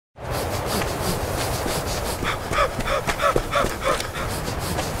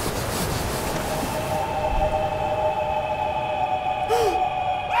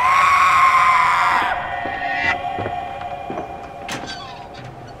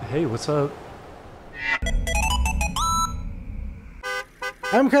Hey, what's up?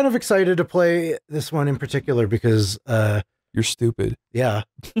 I'm kind of excited to play this one in particular because, you're stupid. Yeah.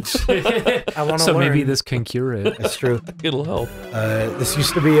 I want to So learn. maybe this can cure it. That's true. It'll help. This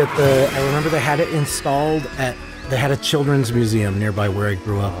used to be at I remember they had it installed they had a children's museum nearby where I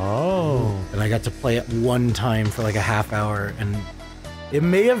grew up. Oh. And I got to play it one time for like a half hour, and it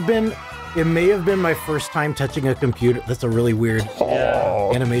may have been my first time touching a computer. That's a really weird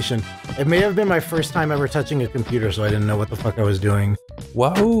animation. It may have been my first time ever touching a computer, so I didn't know what the fuck I was doing.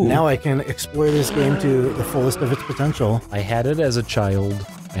 Whoa. Now I can explore this game to the fullest of its potential. I had it as a child.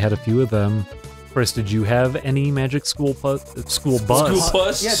 I had a few of them. Chris, did you have any Magic School Bus? School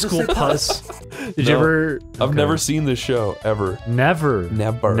Bus? Yeah, School Bus? Did you ever? I've never seen this show, ever. Never.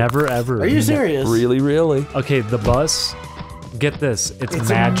 Never. Never, ever. Are you serious? Really, really? Okay, the bus, get this, it's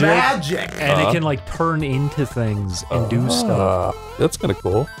magic. And it can like turn into things and do stuff. That's kind of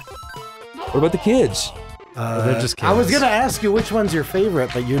cool. What about the kids? They're just kids. I was gonna ask you which one's your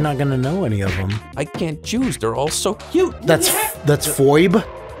favorite, but you're not gonna know any of them. I can't choose. They're all so cute. That's Foib.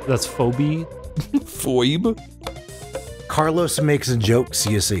 That's Phoebe. Foib? Carlos makes jokes,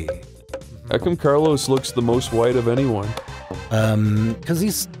 you see. How come Carlos looks the most white of anyone? Because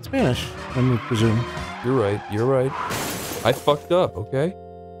he's Spanish, I presume. You're right, you're right. I fucked up, okay?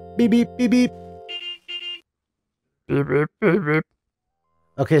 Beep beep beep beep. Beep, beep, beep, beep.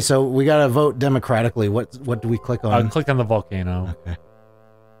 Okay, so we gotta vote democratically. What do we click on? Click on the volcano. Okay.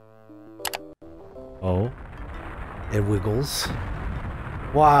 Oh. It wiggles.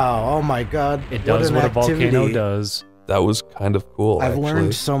 Wow, oh my god. It does what a volcano does. That was kind of cool, I've actually.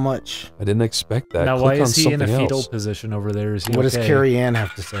 learned so much. I didn't expect that. Now, Click why on is he in a something fetal else. position over there? Is he What okay? does Carrie Ann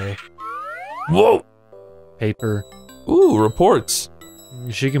have to say? Whoa! Paper. Ooh, reports.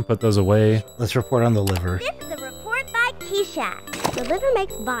 She can put those away. Let's report on the liver. This is a report by Keisha. The liver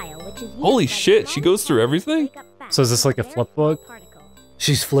makes bile, which is used Holy by shit, the she goes through everything? to break up fat. So is this like a Very flip book? small particles.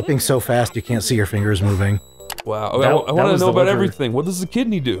 She's flipping so fast you can't see her fingers moving. Wow, That I want to was know the about liver. everything. What does the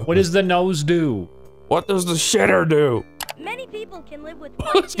kidney do? What does the nose do? What does the shitter do? Many people can live with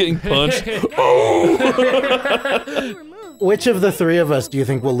It's getting punched. Which of the three of us do you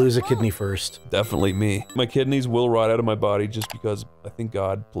think will lose a kidney first? Definitely me. My kidneys will rot out of my body just because I think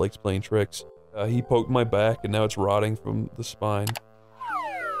God likes playing tricks. He poked my back and now it's rotting from the spine.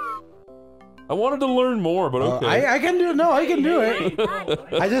 I wanted to learn more, but okay. I can do it. No, I can do it.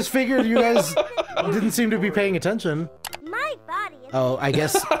 I just figured you guys didn't seem to be paying attention. My body is Oh, I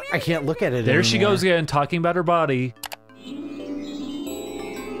guess I can't look at it There she anymore. goes again, talking about her body.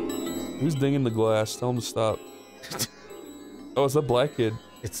 Who's dinging the glass? Tell him to stop. Oh, it's that black kid.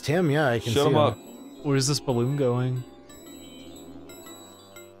 It's Tim, yeah, I can Shut see him up. Where's this balloon going?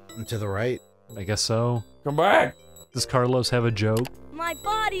 And to the right. I guess so. Come back! Does Carlos have a joke? my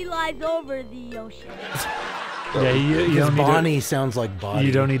body lies over the ocean. Yeah, you Because don't need Bonnie sounds like to, Bonnie.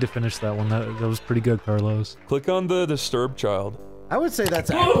 you don't need to finish that one. That was pretty good, Carlos. Click on the disturbed child. I would say that's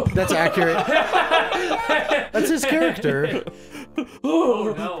that's accurate. That's his character.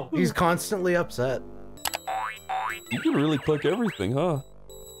 Oh no! He's constantly upset. You can really click everything, huh?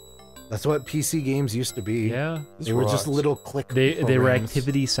 That's what PC games used to be. Yeah. They were just little click They were programs.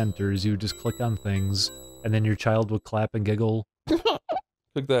 activity centers. You would just click on things, and then your child would clap and giggle.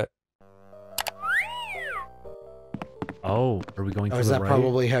 Click that. Oh, are we going Oh, to is the that right?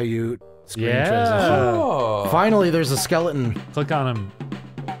 probably how you screen Yeah. transition? Oh. Finally, there's a skeleton. Click on him.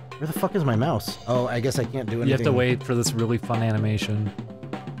 Where the fuck is my mouse? Oh, I guess I can't do anything. You have to wait for this really fun animation.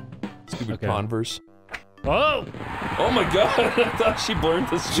 Stupid Okay. Converse. Oh! Oh my god, I thought she burned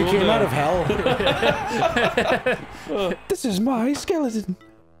the She school came out down. of hell. This is my skeleton.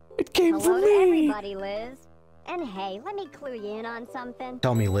 It came Hello from to me. everybody, Liz. And hey, let me clue you in on something.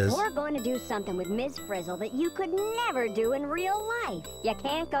 Tell me, Liz. We're going to do something with Ms. Frizzle that you could never do in real life. You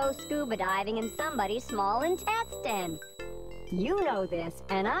can't go scuba diving in somebody's small intestine. You know this,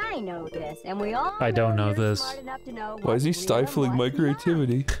 and I know this, and we all I don't know you're this. smart enough to know Why is he what's real stifling and my what's not.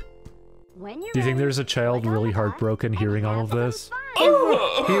 creativity? When you're Do you think ready, there's a child click on really the button heartbroken and hearing all of have some this?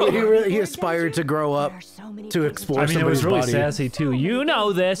 fun. He aspired to grow up to explore I mean, it was somebody's really body. sassy too. You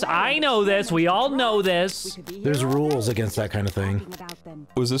know this. I know this. We all know this. There's rules against that kind of thing.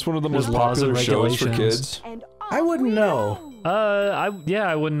 Was this one of the There's most laws and popular shows for regulations. kids? I wouldn't know.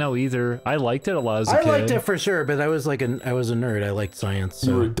 I wouldn't know either. I liked it a lot as a I kid. liked it for sure, but I was like I was a nerd. I liked science.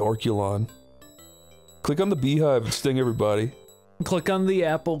 You were a So. Dorkulon. Click on the beehive and sting everybody. Click on the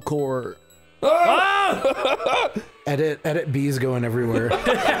apple core. Ah! Edit bees going everywhere.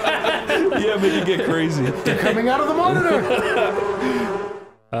 Yeah, make it get crazy. They're coming out of the monitor.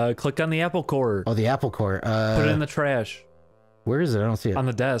 Click on the apple core. Oh, the apple core. Put it in the trash. Where is it? I don't see it. On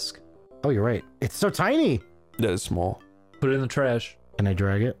the desk. Oh, you're right. It's so tiny. That is small. Put it in the trash. Can I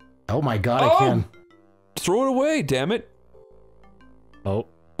drag it? Oh my god, I can. Throw it away, damn it. Oh.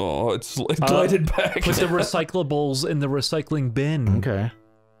 Oh, it glided back. Put the recyclables in the recycling bin. Okay.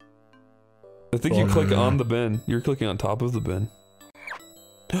 I think you click on the bin. You're clicking on top of the bin.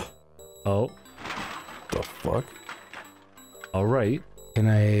 Oh. The fuck? Alright. Can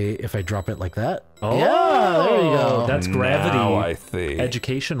I, if I drop it like that? Oh, yeah, there you go. That's gravity. Now I think.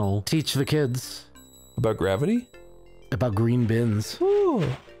 Educational. Teach the kids About gravity? about green bins. Ooh.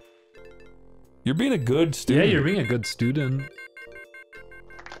 You're being a good student. Yeah, you're being a good student.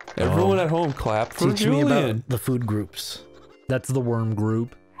 Everyone at home clap for Teach me Julian. about the food groups. That's the worm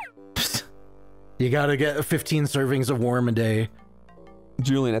group. You gotta get 15 servings of worm a day.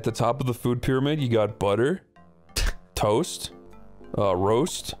 Julian, at the top of the food pyramid, you got butter, toast,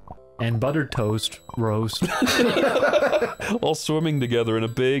 roast, And buttered toast roast. all swimming together in a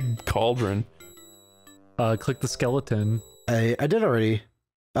big cauldron. Click the skeleton. I did already.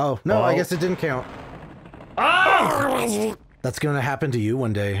 Oh, no, I guess it didn't count. Ah! That's gonna happen to you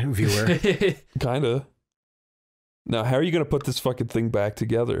one day, viewer. Kinda. Now, how are you gonna put this fucking thing back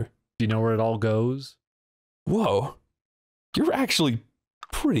together? Do you know where it all goes? You're actually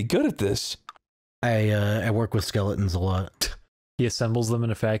pretty good at this. I work with skeletons a lot. He assembles them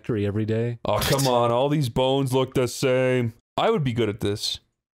in a factory every day. Oh, come on. All these bones look the same. I would be good at this.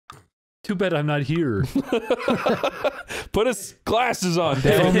 Too bad I'm not here. Put his glasses on,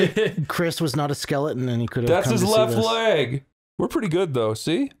 damn it. Chris was not a skeleton and he could have That's come his to see left this. leg. We're pretty good, though.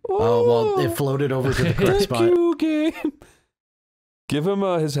 See? Oh, well, it floated over to the correct Thank spot. you, game. Give him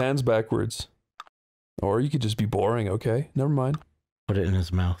his hands backwards. Or you could just be boring, okay? Never mind. Put it in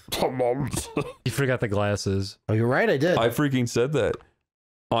his mouth. You forgot the glasses. Oh, you're right, I did. I freaking said that.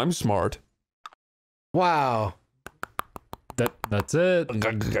 I'm smart. Wow. That's it.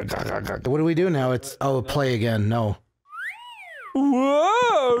 What do we do now? It's, oh, play again. No.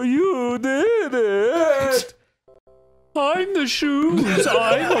 Whoa, you did it! I'm the shoes.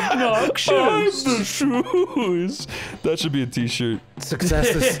 I'm obnoxious. I'm the shoes. That should be a t-shirt.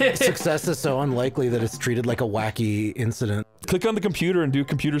 Success is so unlikely that it's treated like a wacky incident. Click on the computer and do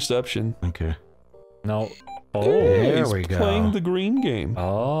computerception. Okay. No. Oh. There He's we go. playing the green game.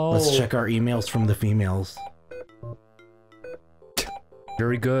 Oh. Let's check our emails from the females.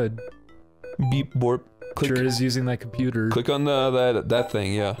 Very good. Beep borp. Click, Sure is using that computer. click on that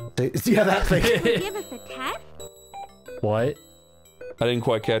thing, yeah. Yeah, that thing. Give us a test? What? I didn't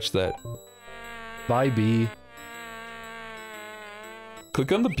quite catch that. Bye, B.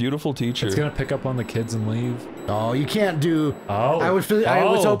 Click on the beautiful teacher. It's gonna pick up on the kids and leave. Oh, you can't do. Oh. I was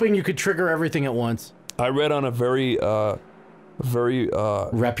hoping you could trigger everything at once. I read on a very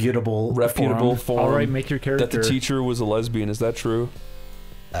Reputable reputable forum. forum All right, make your character. that the teacher was a lesbian. Is that true?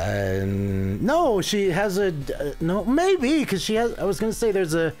 No, she has a no, maybe because she has. I was gonna say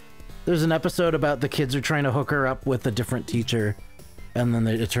there's an episode about the kids are trying to hook her up with a different teacher, and then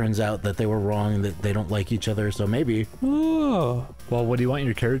it turns out that they were wrong and that they don't like each other. So maybe. Oh, Well, what do you want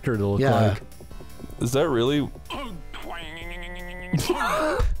your character to look Yeah. like? is that really?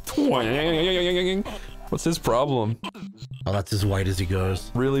 What's his problem? Oh, that's as white as he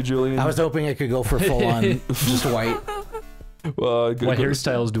goes. Really, Julian? I was hoping I could go for full on just white. Well, What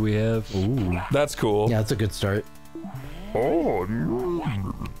hairstyles do we have? Ooh. That's cool. Yeah, that's a good start. Oh.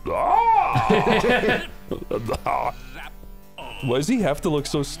 Why does he have to look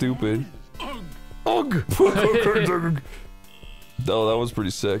so stupid? Ugh. Oh, that was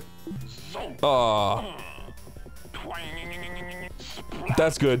pretty sick. Aw.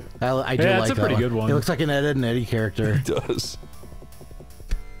 That's good. I do Yeah, like that's a that pretty one. good one. He looks like an Ed and Eddie character. It does.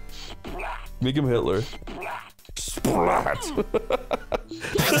 Make him Hitler. Splat.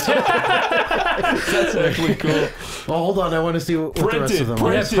 That's actually cool. Well, hold on. I want to see what the Print rest it, of them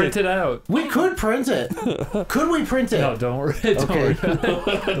print are. Yeah, print it out. We could print it. Could we print it? No, don't worry. Don't Okay.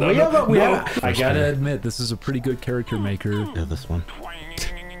 worry. We have. I gotta admit, this is a pretty good character maker. Yeah, this one.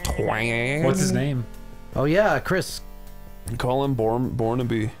 What's his name? Oh yeah, Chris. Call him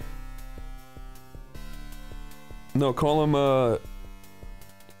Bornaby. No, call him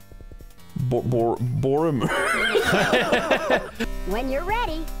Borim. When you're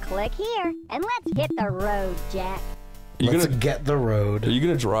ready, click here, and let's hit the road, Jack. Let's get the road. Are you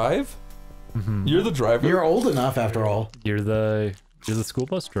gonna drive? Mm-hmm. You're the driver. You're old enough, after all. You're the school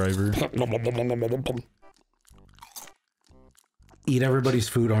bus driver. Eat everybody's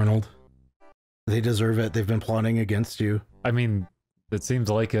food, Arnold. They deserve it. They've been plotting against you. I mean, it seems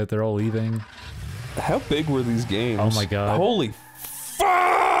like it. They're all leaving. How big were these games? Oh my god. Holy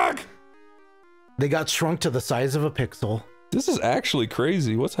fuck! They got shrunk to the size of a pixel. This is actually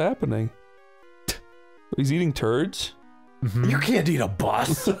crazy. What's happening? He's eating turds? You can't eat a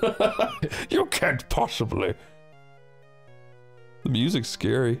bus. You can't possibly. The music's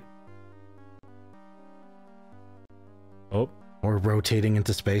scary. Oh. We're rotating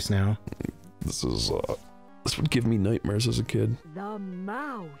into space now. This is, this would give me nightmares as a kid. The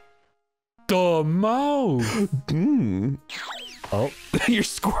mouth. The mouth! Mm. Oh. You're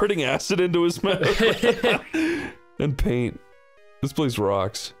squirting acid into his mouth. And paint. This place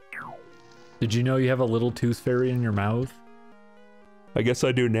rocks. Did you know you have a little tooth fairy in your mouth? I guess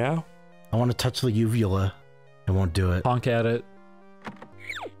I do now. I want to touch the uvula. I won't do it. Honk at it.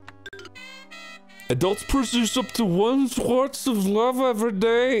 Adults produce up to 1 quart of lava every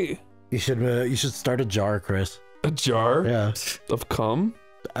day. You should start a jar, Chris. A jar? Yeah. Of cum?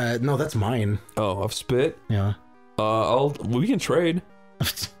 No, that's mine. Oh, of spit? Yeah. We can trade.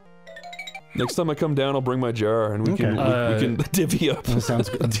 Next time I come down, I'll bring my jar and we can divvy up. That sounds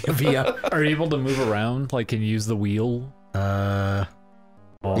good. Divvy up. Are you able to move around? Like, can you use the wheel? Yeah,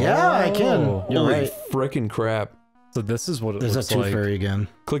 I can. You're Holy right. frickin' crap. So this is what it There's looks that tooth like. fairy again.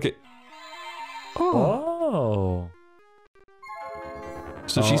 Click it. Oh.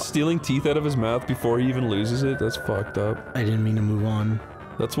 So she's stealing teeth out of his mouth before he even loses it? That's fucked up. I didn't mean to move on.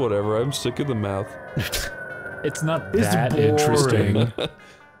 That's whatever. I'm sick of the mouth. It's not It's that boring. interesting.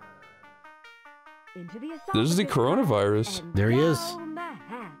 Into the There's the coronavirus. and There he is. down the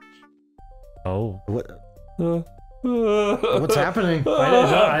hatch. Oh. What? What's What's happening?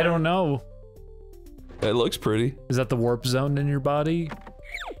 I don't know. It looks pretty. Is that the warp zone in your body?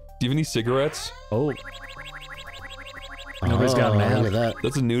 Do you have any cigarettes? Oh. Nobody's got a map. Look at that.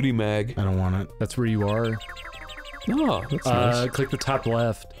 That's a nudie mag. I don't want it. That's where you are. Oh, that's nice. Click the top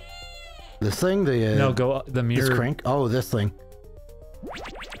left. This thing? The No, go up the mirror. this crank? Oh, this thing.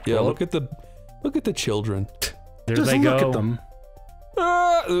 Yeah, look at the children. There Just they look go. at them.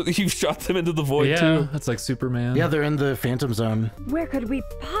 You shot them into the void Yeah, too. that's like Superman. Yeah, they're in the Phantom Zone. Where could we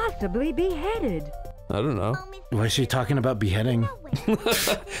possibly be headed? I don't know. Why is she talking about beheading?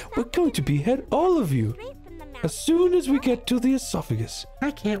 We're going to behead all of you as soon as we get to the esophagus. I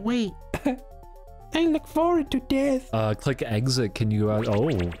can't wait. I look forward to death. Click exit. Can you go out? Oh.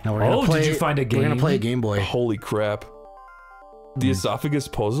 Now we're gonna play, did you find a game? We're gonna play a Game Boy. Holy crap. The esophagus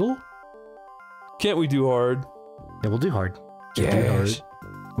puzzle? Can't we do hard? Yeah, we'll do hard. Just do Yes. hard.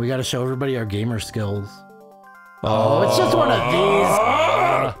 We gotta show everybody our gamer skills. Oh, it's just one of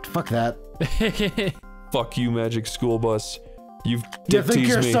these. Fuck that. Fuck you, Magic School Bus. You've You think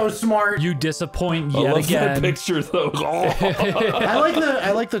you're me. so smart? You disappoint I yet love that again. picture though.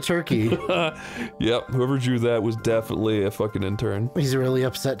 I like the turkey. Yep, whoever drew that was definitely a fucking intern. He's really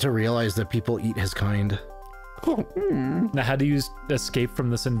upset to realize that people eat his kind. Now, how do you escape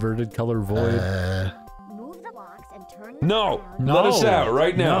from this inverted color void? Move the blocks and turn them No! around Let us out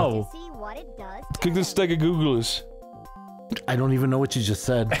right now. No. to see what it does. to Click the them. stack of Googlers. I don't even know what you just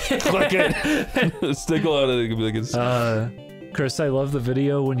said. Click it. Stickle out of it. It could be like it's. Chris, I love the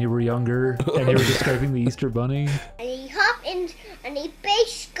video when you were younger and you were describing the Easter Bunny. And he hop in and he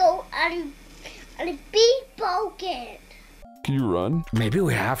base go and he beat broken. Can you run? Maybe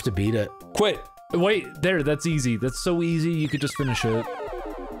we have to beat it. Quit! Wait, there, that's easy. That's so easy, you could just finish it.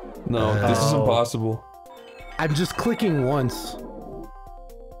 No, this is Oh. impossible. I'm just clicking once.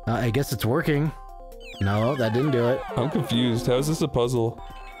 I guess it's working. No, that didn't do it. I'm confused. How is this a puzzle?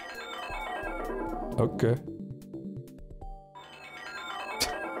 Okay.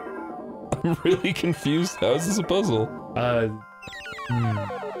 I'm really confused. How is this a puzzle?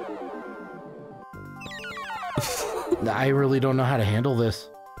 I really don't know how to handle this.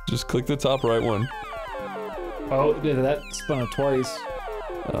 Just click the top right one. Oh, yeah, that spun it twice.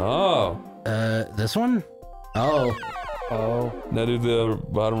 Oh. This one? Oh, Oh. Now do the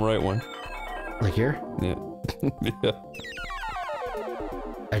bottom right one. like here? Yeah. Yeah.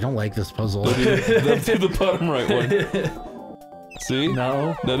 I don't like this puzzle. Now do the bottom right one. See?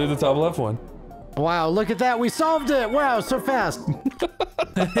 No. Now do the top left one. Wow, look at that. We solved it. Wow, so fast.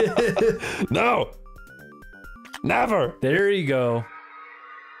 No! Never! There you go.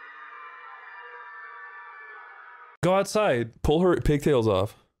 Go outside, Pull her pigtails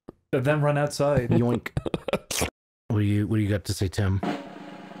off. and then run outside. Yoink. What do you got to say, Tim?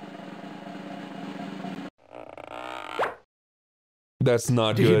 That's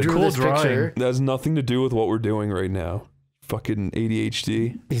not He good. drew Cool this drawing. picture. That has nothing to do with what we're doing right now. Fucking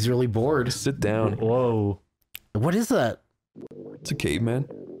ADHD. He's really bored. Sit down. Whoa. What is that? It's a caveman.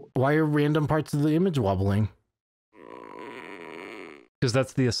 Why are random parts of the image wobbling? Because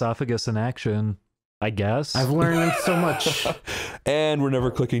that's the esophagus in action, I guess. I've learned so much. And we're never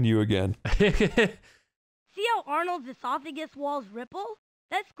clicking you again. Theo Arnold's esophagus walls ripple?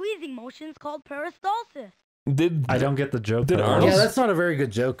 That squeezing motion's called peristalsis. I don't get the joke. Did though. Arnold- Yeah, that's not a very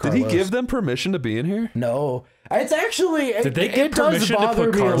good joke, Did Carlos. he give them permission to be in here? No. It's actually... Did they it get does permission to bother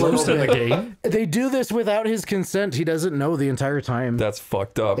put me a little Carlos in the bit. game? They do this without his consent. He doesn't know the entire time. That's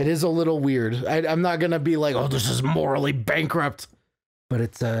fucked up. It is a little weird. I'm not gonna be like, oh, this is morally bankrupt. But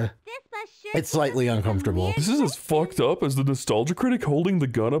it's slightly uncomfortable. This is as fucked up as the nostalgia critic holding the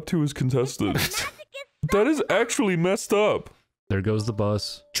gun up to his contestant. That is actually messed up. There goes the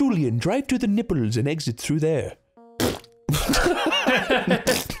bus. Julian, drive to the nipples and exit through there.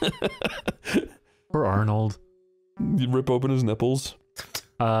 Poor Arnold. You rip open his nipples.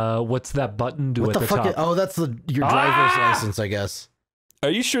 What's that button do What at the the fuck? top? Oh, that's your driver's license, I guess. Are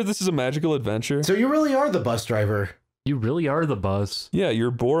you sure this is a magical adventure? So you really are the bus driver. You really are the bus. Yeah,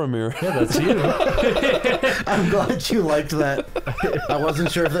 you're Boromir. Yeah, that's you. I'm glad you liked that. I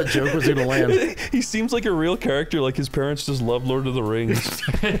wasn't sure if that joke was gonna land. He seems like a real character, like his parents just love Lord of the Rings.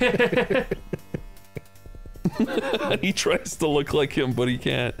 He tries to look like him, but he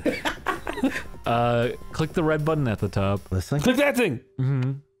can't. Click the red button at the top. Listen. Click that thing!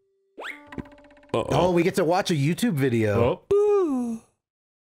 Mm-hmm. Uh-oh. Oh, we get to watch a YouTube video. Oh.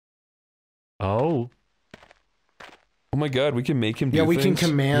 Oh. Oh my god, we can make him do Yeah, we can things?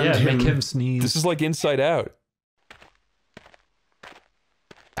 command Yeah, him. make him sneeze. This is like Inside Out.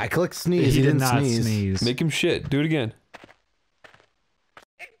 I clicked sneeze. He He did didn't not sneeze. sneeze. Make him shit. Do it again.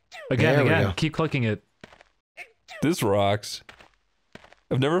 Again, There we again. go. Keep clicking it. This rocks.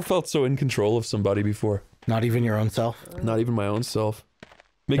 I've never felt so in control of somebody before. Not even your own self. Not even my own self.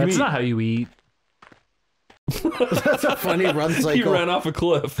 Make That's me. not how you eat. That's a funny run cycle. He ran off a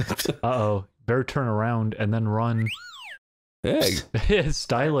cliff. Uh-oh. Better turn around and then run. Hey,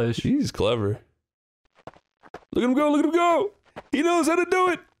 Stylish. he's clever. Look at him go! Look at him go! He knows how to do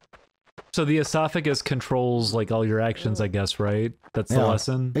it. So the esophagus controls like all your actions, I guess, right? That's the Yeah.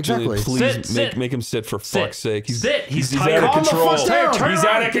 lesson. Exactly. Julian, please Sit. make him sit for Sit. fuck's sake. Sit. He's he's tired. out of Calm the control. fuck down. Turn He's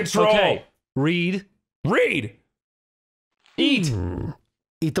out of control. Okay. Read. Read. Eat.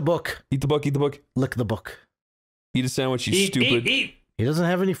 Eat the book. Eat the book. Eat the book. Lick the book. Eat a sandwich. You Eat, stupid. eat. He doesn't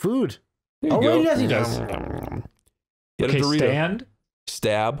have any food. There you Oh, go. wait, yes, he does. Get a Okay, Dorito. stand.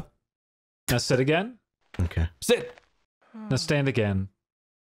 Stab. Now sit again. Okay. Sit. Now stand again.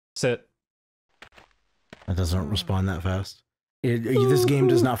 Sit. That doesn't respond that fast. This game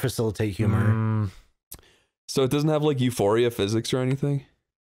does not facilitate humor. Mm. So it doesn't have like euphoria physics or anything?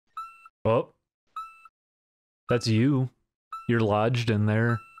 Oh. That's you. You're lodged in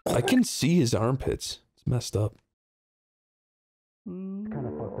there. I can see his armpits. It's messed up. It's kind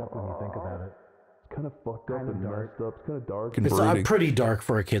of fucked up when you think about it. It's kind of fucked up and messed up. It's kind of dark and It's brooding. pretty dark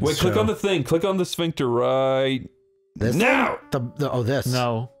for a kid's Wait, click show. on the thing. Click on the sphincter right This now. thing? Oh, this.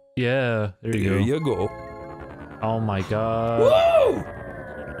 No. Yeah. There you There go. you go. Oh my god. Woo!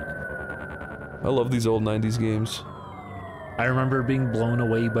 I love these old 90s games. I remember being blown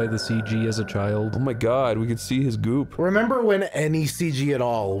away by the CG as a child. Oh my god, we could see his goop. Remember when any CG at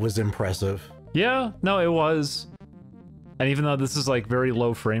all was impressive? Yeah, no, it was. And even though this is like very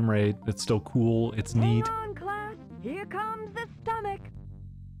low frame rate, it's still cool. It's neat. Hold on, class. Here comes the stomach.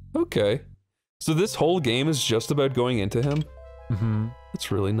 Okay. So this whole game is just about going into him? Mm-hmm.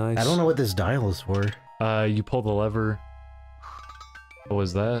 That's really nice. I don't know what this dial is for. You pull the lever. What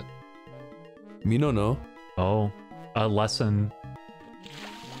was that? Me no know. Oh, a lesson.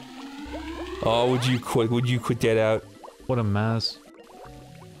 Oh, would you quit that out? What a mess.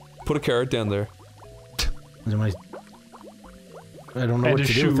 Put a carrot down there. I don't know And what a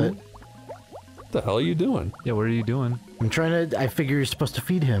to do with shoe. it. What the hell are you doing? Yeah, what are you doing? I'm trying to. I figure you're supposed to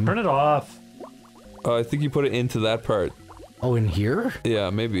feed him. Turn it off. I think you put it into that part. Oh, in here?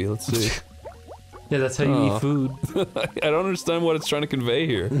 Yeah, maybe. Let's see. Yeah, that's how you eat food. I don't understand what it's trying to convey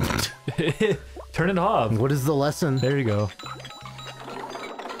here. Turn it off. What is the lesson? There you go.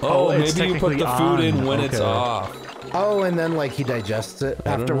 Oh, it's maybe you put the technically food in on. when it's Okay. off. Oh, and then like he digests it I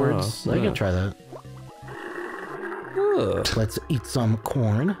don't afterwards. know. I Yeah. can try that. Ugh. Let's eat some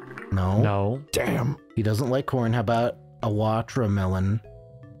corn. No. No. Damn. He doesn't like corn. How about a watermelon?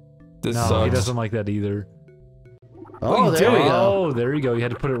 This No, sucks. he doesn't like that either. Oh, you there we doing? go. Oh, there you go. You had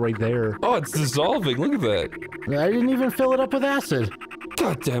to put it right there. Oh, it's dissolving. Look at that. I didn't even fill it up with acid.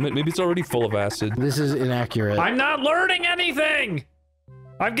 God damn it. Maybe it's already full of acid. This is inaccurate. I'm not learning anything!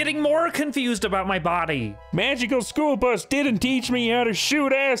 I'm getting more confused about my body. Magical school bus didn't teach me how to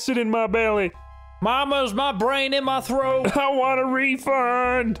shoot acid in my belly. Mama's my brain in my throat. I want a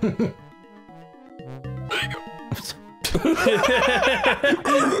refund.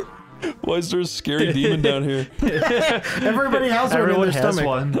 Why is there a scary demon down here? Everybody has one in their stomach.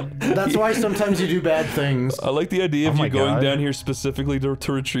 One. That's why sometimes you do bad things. I like the idea of Oh you going God. down here specifically to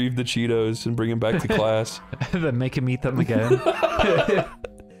retrieve the Cheetos and bring them back to class. Then make him eat them again.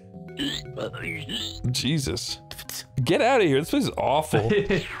 Jesus. Get out of here. This place is awful.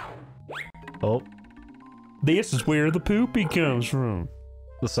 Oh, This is where the poopy comes from.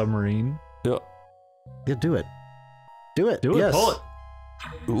 the submarine. Yeah. Yeah, do it. Do it. Do it. Yes. Pull it.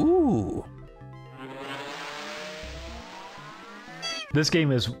 Ooh. This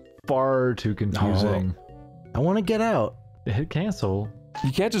game is far too confusing. I want to get out. Hit cancel.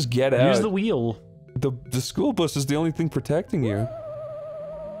 You can't just get out. Use the wheel. The school bus is the only thing protecting you.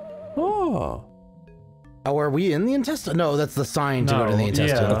 Oh. Oh, are we in the intestine? No, that's the sign to go to the No,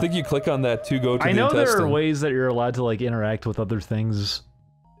 intestine. yeah. I think you click on that to go to I the know intestine. there are ways that you're allowed to like interact with other things.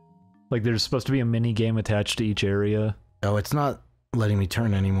 Like there's supposed to be a mini game attached to each area. Oh, it's not letting me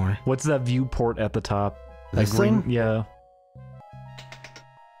turn anymore. What's that viewport at the top? This That green- thing? Yeah.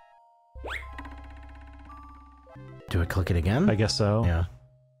 Do I click it again? I guess so. Yeah.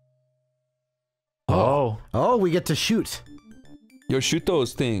 Oh. Oh, we get to shoot. Yo, shoot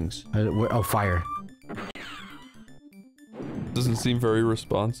those things. Oh, fire. Doesn't seem very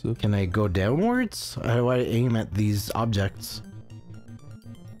responsive. Can I go downwards? How do I aim at these objects?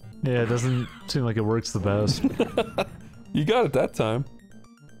 Yeah, it doesn't seem like it works the best. You got it that time.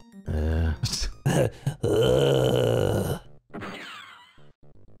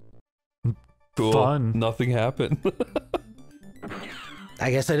 Cool. Fun. Nothing happened.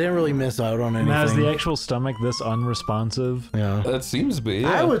 I guess I didn't really miss out on anything. Now, is the actual stomach this unresponsive? Yeah. That seems to be,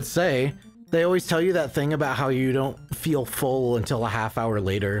 yeah. I would say they always tell you that thing about how you don't feel full until a half hour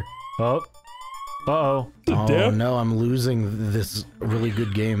later. Oh. Uh-oh. Oh damn- no, I'm losing this really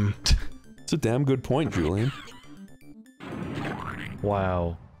good game. It's a damn good point, Julian.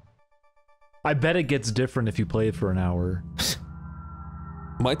 Wow. I bet it gets different if you play it for an hour.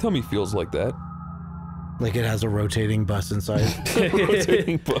 My tummy feels like that. Like it has a rotating bus inside.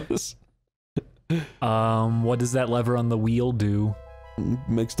 Rotating bus. What does that lever on the wheel do?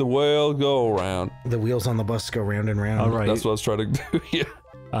 Makes the whale go around. The wheels on the bus go round and round. All right. That's what I was trying to do,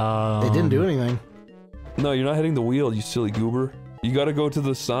 yeah. They didn't do anything. No, you're not hitting the wheel, you silly goober. You gotta go to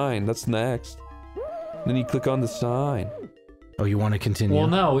the sign, that's next. Then you click on the sign. Oh, you want to continue? Well,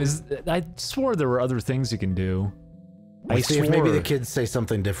 no. I swore there were other things you can do. Let's see if maybe the kids say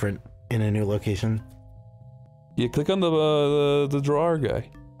something different in a new location. Yeah, click on the drawer guy.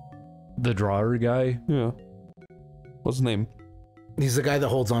 The drawer guy? Yeah. What's his name? He's the guy that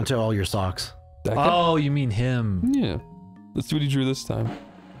holds onto all your socks. That guy? Oh, you mean him. Yeah. Let's see what he drew this time.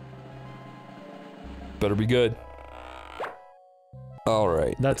 Better be good.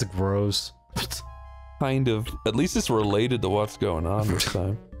 Alright. That's gross. Kind of. At least it's related to what's going on this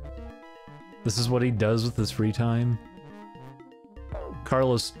time. This is what he does with his free time.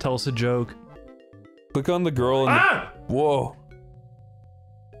 Carlos, tell us a joke. Click on the girl and Whoa.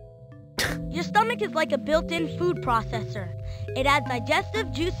 Your stomach is like a built-in food processor. It adds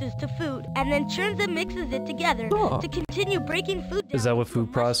digestive juices to food and then churns and mixes it together to continue breaking food down. Is that what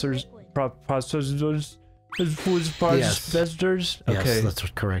food processors? Processors? Processors? Okay. Yes, that's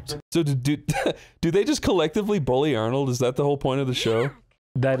correct. So do they just collectively bully Arnold? Is that the whole point of the show?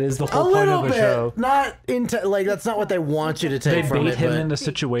 That is the A whole point little of the bit. show. Not into like that's not what they want you to They take from bait it. him but into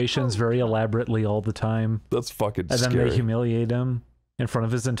situations very elaborately all the time. That's fucking And then scary. they humiliate him in front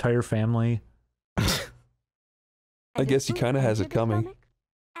of his entire family. I guess he kind of has it coming.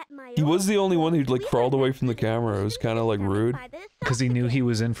 He was the only one who like crawled away from the camera. It was kind of like rude. Because he knew he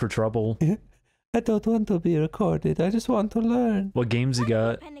was in for trouble. I don't want to be recorded. I just want to learn. What games he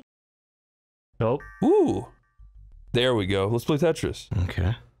got? Oh. Ooh. There we go. Let's play Tetris.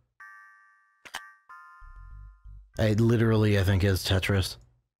 Okay. I think is Tetris.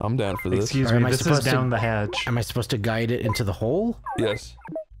 I'm down for this. Excuse Or am me, I this is supposed to- down the hatch. Am I supposed to guide it into the hole? Yes.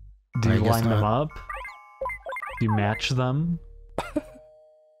 Do I you guess line them not. up? Do you match them?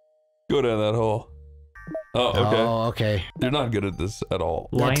 Go down that hole. Oh, okay. Oh, okay. You're not good at this at all.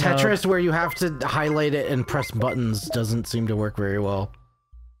 Yeah, Line up. Tetris, where you have to highlight it and press buttons, doesn't seem to work very well.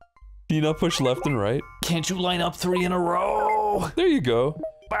 Can you not push left and right? Can't you line up 3 in a row? There you go.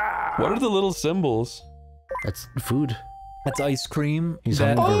 What are the little symbols? That's food. That's ice cream. He's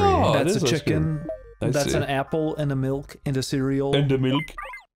That- hungry. Oh, that's it is a ice chicken. I That's see. an apple and a milk and a cereal. And the milk.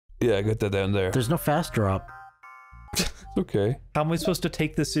 Yeah, I got that down there. There's no fast drop. It's okay. How am I supposed to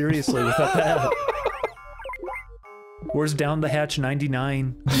take this seriously without that? Where's down the hatch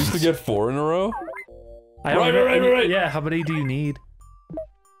 99? You used to get 4 in a row? I don't Right, know. right, right, right. Yeah, how many do you need?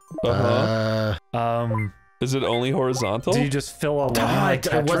 Uh-huh. Is it only horizontal? Do you just fill a line like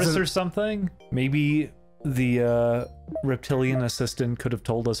it Tetris wasn't- or something? Maybe the reptilian assistant could have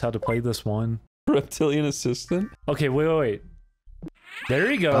told us how to play this one. Reptilian assistant? Okay, wait.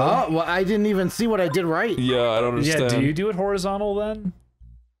 There you go. Oh, well, I didn't even see what I did right. Yeah, I don't Yeah, understand. do you do it horizontal then?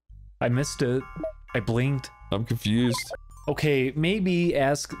 I missed it. I blinked. I'm confused. Okay, maybe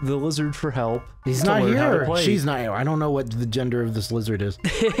ask the lizard for help. He's to not learn how to here. play. She's not here. I don't know what the gender of this lizard is.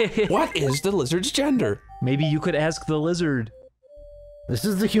 What is the lizard's gender? Maybe you could ask the lizard. This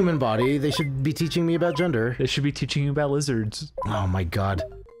is the human body. They should be teaching me about gender. They should be teaching you about lizards. Oh my god.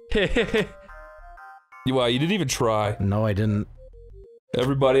 Wow, you didn't even try. No, I didn't.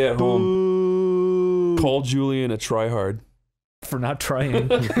 Everybody at home, call Julian a tryhard. For not trying.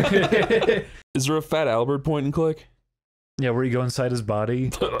 Is there a Fat Albert point and click? Yeah, where you go inside his body.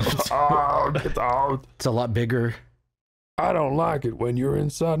 Oh, get out. It's a lot bigger. I don't like it when you're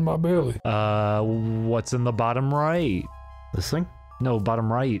inside my belly. What's in the bottom right? This thing? No,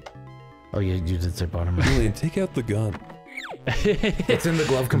 bottom right. Oh yeah, you did say bottom right. Julian, take out the gun. It's in the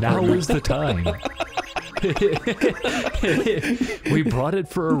glove Now compartment. is the time. We brought it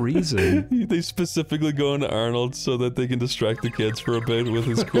for a reason. They specifically go into Arnold so that they can distract the kids for a bit with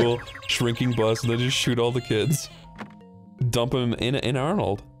his cool shrinking bus and then just shoot all the kids. Dump him in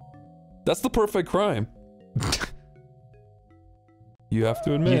Arnold. That's the perfect crime. You have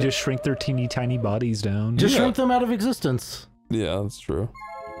to admit. You just shrink their teeny tiny bodies down. Just shrink them out of existence. Yeah, that's true.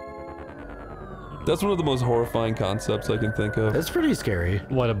 That's one of the most horrifying concepts I can think of. That's pretty scary.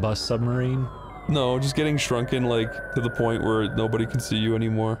 What, a bus submarine? No, just getting shrunken, like, to the point where nobody can see you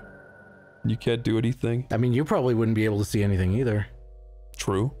anymore. You can't do anything. I mean, you probably wouldn't be able to see anything either.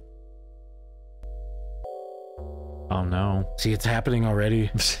 True. Oh no. See, it's happening already.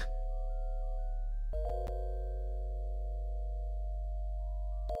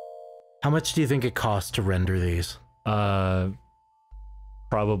 How much do you think it costs to render these?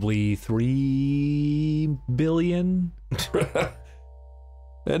 Probably 3 billion?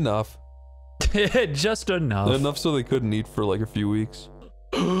 Enough. Just enough. Enough so they couldn't eat for like a few weeks.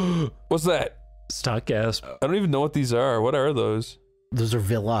 What's that? Stock gasp. I don't even know what these are. What are those? Those are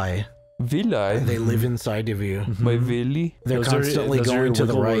villi. Villi? They live inside of you. My villi? They're Those constantly those going to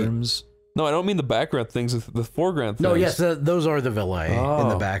the wiggle right. worms. No, I don't mean the background things, the foreground things. No, yes, those are the villi in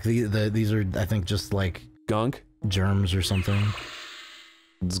the Oh. back. These are, I think, just like Gunk? germs or something.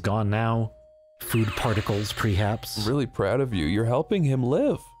 It's gone now. Food particles, perhaps. I'm really proud of you. You're helping him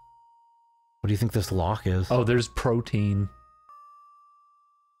live. What do you think this lock is? Oh, there's protein.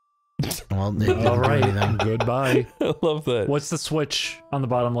 Well, it didn't All do right, anything. goodbye. I love that. What's the switch on the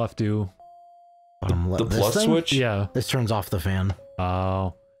bottom left do? Bottom The left. plus This thing? switch? Yeah. This turns off the fan.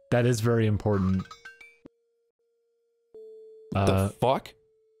 Oh, that is very important. The fuck?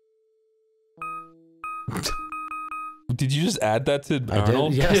 Did you just add that to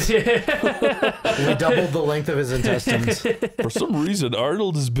Arnold? I did, yes. We doubled the length of his intestines. For some reason,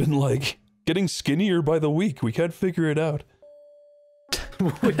 Arnold has been like getting skinnier by the week. We can't figure it out.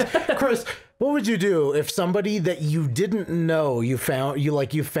 Chris, what would you do if somebody that you didn't know you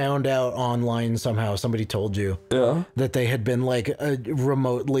found out online somehow, somebody told you that they had been like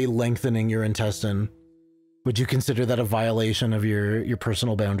remotely lengthening your intestine? Would you consider that a violation of your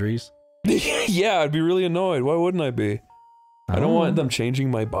personal boundaries? Yeah, I'd be really annoyed. Why wouldn't I be? I don't want them changing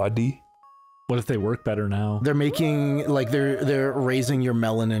my body. What if they work better now? They're making like they're raising your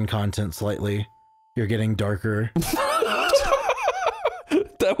melanin content slightly. You're getting darker.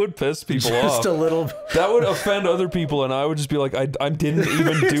 That would piss people off. Just a little. That would offend other people, and I would just be like, I didn't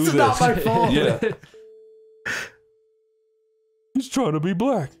even do It's this. not my fault. Yeah. He's trying to be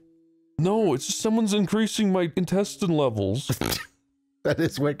black. No, it's just someone's increasing my intestine levels. That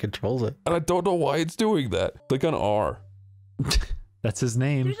is what controls it. And I don't know why it's doing that. Click on R. That's his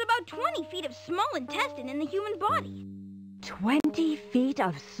name. There's about 20 feet of small intestine in the human body. 20 feet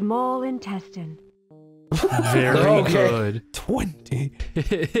of small intestine. Very Okay. good. 20.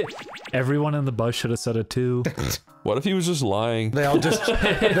 Everyone in the bus should have said it too. What if he was just lying? They all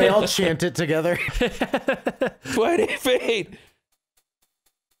chant it together. 20 feet!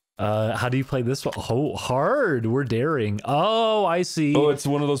 How do you play this one? Oh, hard. We're daring. Oh, I see. Oh, it's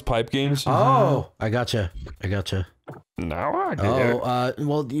one of those pipe games? Oh, I gotcha. I gotcha. Now I get Oh,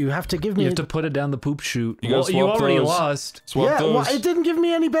 well, you have to give me. You have to put it down the poop chute. You gotta Well, you swap already those. lost. Swap Yeah, those. well, it didn't give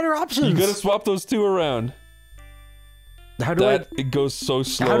me any better options. You gotta swap those two around. How do It goes so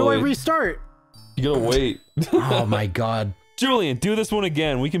slowly. How do I restart? You gotta wait. Oh my god. Julian, do this one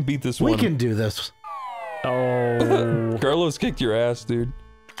again. We can beat this We one. can do this. Oh. Carlos kicked your ass, dude.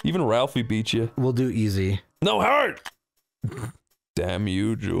 Even Ralphie beat you. We'll do easy. No, hard! Damn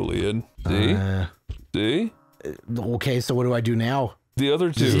you, Julian. See? See? Okay, so what do I do now? The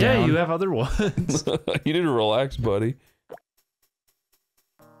other two. Yeah, you have other ones. You need to relax, buddy.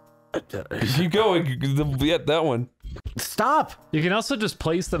 Keep going. Yeah, that one. Stop! You can also just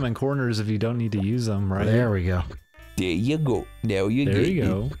place them in corners if you don't need to use them, right? There we go. There you go. Now you There get you it.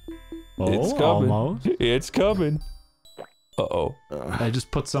 go. Oh, It's coming. almost. It's coming. Uh-oh. I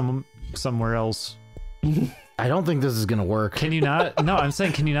just put some somewhere else. I don't think this is gonna work. Can you not? No, I'm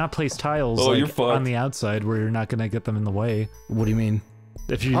saying, can you not place tiles Oh, like, you're fucked. on the outside where you're not gonna get them in the way? What do you mean?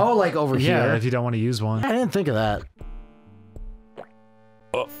 If you, Oh, like over yeah, here? if you don't want to use one. I didn't think of that.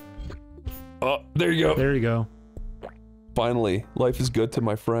 Oh, there you go. There you go. Finally, life is good to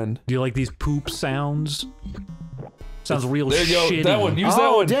my friend. Do you like these poop sounds? Sounds real There you go. shitty. That one. Use that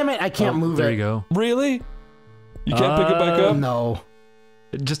Oh, one. damn it! I can't move There it. you go. Really? You can't pick it back up? No.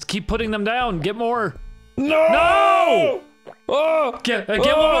 Just keep putting them down. Get more. No! No! Oh! Get more!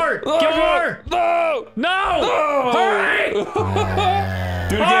 Get more! No! No! Hurry!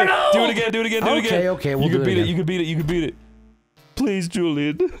 Do it again. no! Do it again. Do it again. Do it again. Okay, we'll you do can it beat it. again. You can beat it. You can beat it. Please,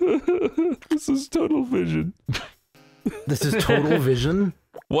 Julian. This is tunnel vision. This is total vision.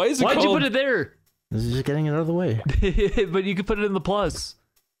 Why is it Why'd called? you put it there? This is just getting it out of the way. But you could put it in the plus.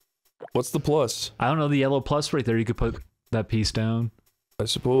 What's the plus? I don't know, the yellow plus right there, you could put that piece down. I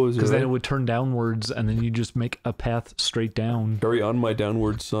suppose. Because then right? it would turn downwards, and then you just make a path straight down. Carry on, my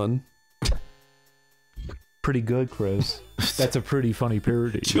downward son. Pretty good, Chris. That's a pretty funny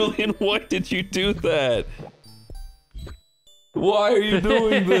parody. Julian, why did you do that? Why are you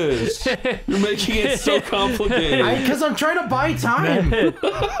doing this? You're making it so complicated. Because I'm trying to buy time.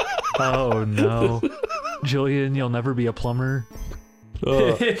 Oh no. Julian, you'll never be a plumber.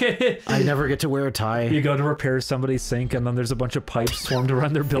 I never get to wear a tie. You go to repair somebody's sink, and then there's a bunch of pipes swarmed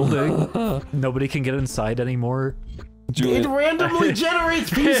around their building. Nobody can get inside anymore. It Julian, randomly generates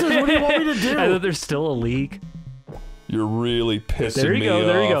pieces. What do you want me to do? And then there's still a leak. you're really pissing There you me go, off.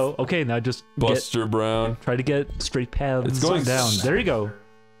 there you go. Okay, now just Buster Brown. try to get straight paths It's going down. There you go.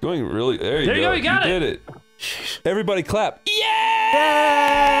 Going really. There you There go. you go, you got did it. Everybody clap. Yay!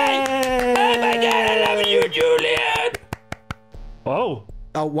 Oh my god, I love you, Julian! Oh.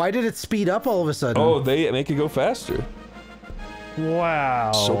 Why did it speed up all of a sudden? Oh, they make it go faster.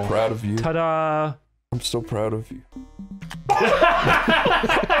 Wow. So proud of you. Ta-da. I'm so proud of you.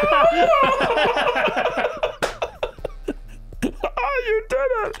 You did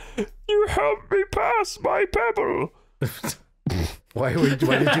it! You helped me pass my pebble. Why did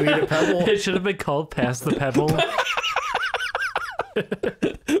you eat a pebble? It should have been called Pass the Pebble.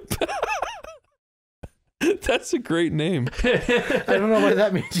 That's a great name. I don't know why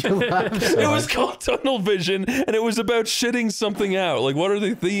that made you laugh. So It was called Tunnel Vision, and it was about shitting something out. Like, what are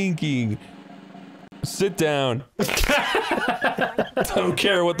they thinking? Sit down. I don't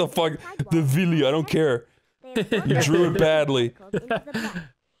care what the fuck. The Villi, I don't care. You drew it badly.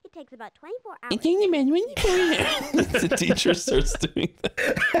 It takes about 24 hours. The teacher starts doing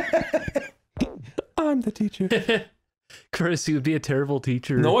that. I'm the teacher. Chris, you would be a terrible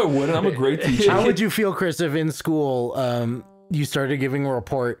teacher. No, I wouldn't. I'm a great teacher. How would you feel, Chris, if in school you started giving a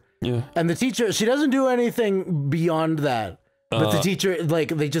report Yeah. and the teacher, she doesn't do anything beyond that, but the teacher, like,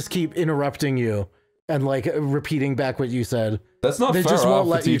 they just keep interrupting you and like repeating back what you said. That's not They far just won't off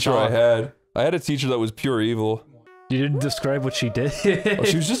the let you teacher I talk. had. I had a teacher that was pure evil. You didn't describe what she did. Oh,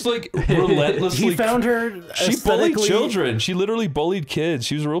 she was just like relentlessly. He found her. She bullied aesthetically- children. She literally bullied kids.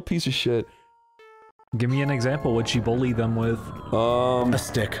 She was a real piece of shit. Give me an example. What'd she bully them with? A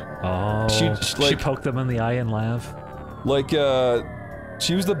stick. Oh, She, she like- poked them in the eye and laugh. Like,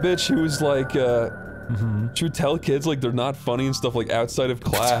 she was the bitch who was like, she would tell kids like they're not funny and stuff like outside of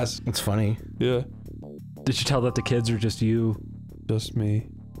class. It's funny. Yeah. Did she tell that to kids or just you? Just me.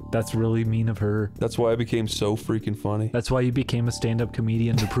 That's really mean of her. That's why I became so freaking funny. That's why you became a stand-up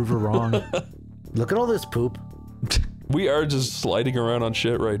comedian, to prove her wrong. Look at all this poop. We are just sliding around on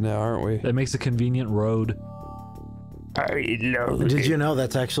shit right now, aren't we? That makes a convenient road. Did you know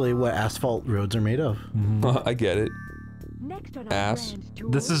that's actually what asphalt roads are made of? I get it. Next on our Ass. grand tour,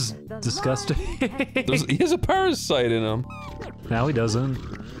 This is the disgusting. He has a parasite in him. Now he doesn't.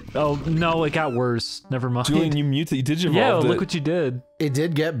 Oh, no, it got worse. Never mind. Julian, you muted. Did you yeah, evolve look it? what you did. It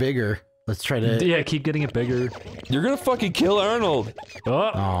did get bigger. Let's try to. Yeah, keep getting it bigger. You're gonna fucking kill Arnold. Oh,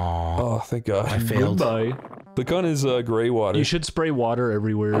 Aw, Oh, thank God. I failed. goodbye. The gun is gray water. You should spray water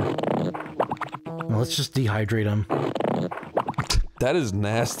everywhere. Well, let's just dehydrate him. That is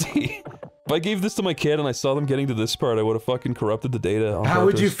nasty. If I gave this to my kid and I saw them getting to this part, I would have fucking corrupted the data on How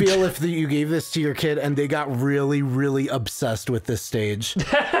would you purpose. feel if you gave this to your kid and they got really, really obsessed with this stage?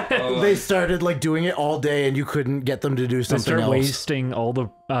 They started like doing it all day and you couldn't get them to do They something start else. wasting all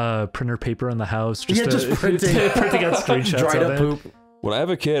the printer paper in the house just, Just printing. printing out screenshots Dried of up it. poop. When I have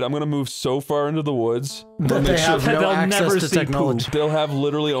a kid, I'm gonna move so far into the woods That they have no They'll access never to see technology. they'll have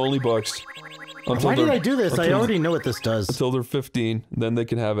literally only books. Why did I do this? I until- already know what this does. Until they're 15, then they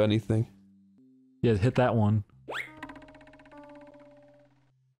can have anything. Yeah, hit that one.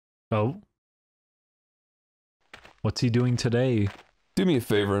 Oh. What's he doing today? Do me a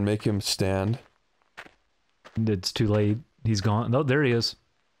favor and make him stand. It's too late. He's gone. Oh, there he is.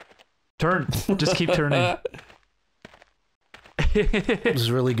 Turn. Just keep turning. This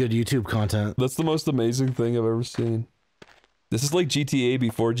is really good YouTube content. That's the most amazing thing I've ever seen. This is like GTA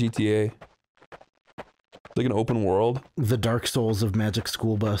before GTA. It's like an open world. The Dark Souls of Magic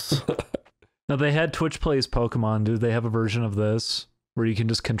School Bus. Now, they had Twitch Plays Pokemon. Do they have a version of this where you can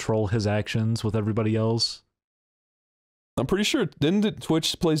just control his actions with everybody else? I'm pretty sure, didn't it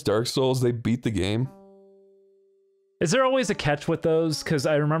Twitch Plays Dark Souls, they beat the game? Is there always a catch with those? Because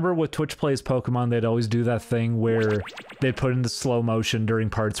I remember with Twitch Plays Pokemon, they'd always do that thing where they'd put into slow motion during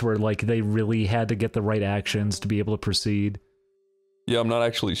parts where, like, they really had to get the right actions to be able to proceed. Yeah, I'm not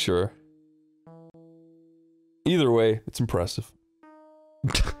actually sure. Either way, it's impressive.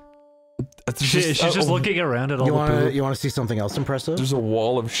 She's just looking around at all You the poop. want to see something else impressive? There's a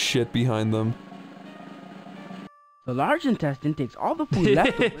wall of shit behind them. The large intestine takes all the food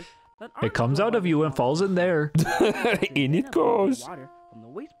leftovers. It comes out of you and falls in there. In it goes.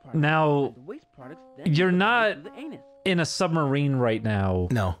 Now, you're not in a submarine right now.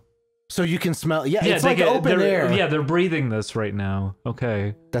 No. So you can smell. Yeah, it's like they're open air. Yeah, they're breathing this right now.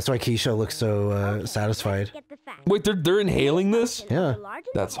 Okay. That's why Keisha looks so satisfied. Wait, they're inhaling this? Yeah.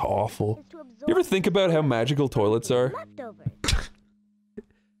 That's awful. You ever think about how magical toilets are?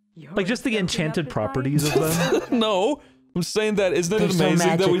 Like just the enchanted properties of them? No. I'm saying that, isn't it They're so amazing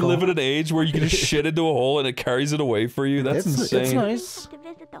that we magical. live at an age where you can just shit into a hole and it carries it away for you? That's insane. It's nice.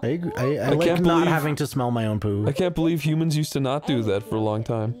 I agree. I like can't not believe- having to smell my own poo. I can't believe humans used to not do that for a long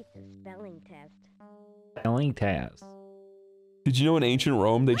time. Spelling test. Did you know in ancient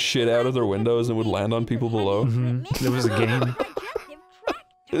Rome they'd shit out of their windows and would land on people below? Mm-hmm. It was a game.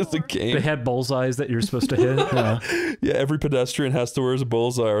 It's a game. They had bullseyes that you're supposed to hit. Yeah. Yeah, every pedestrian has to wear a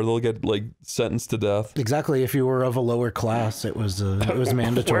bullseye or they'll get, like, sentenced to death. Exactly. If you were of a lower class, it was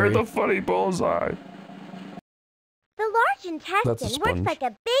mandatory. Wear the funny bullseye. The large intestine That's a works sponge. like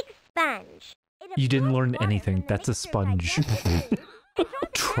a big sponge. You didn't learn anything. That's a sponge.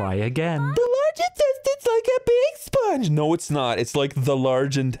 Try again. The large intestine's like a big sponge. No, it's not. It's like the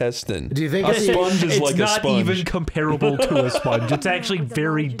large intestine. Do you think a it's sponge is It's like a not sponge? even comparable to a sponge. It's actually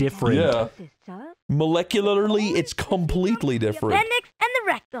very different. Yeah. Molecularly, it's completely different. Appendix and the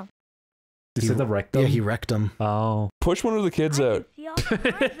rectum. Is it the rectum? Yeah, he wrecked him. Oh. Push one of the kids out.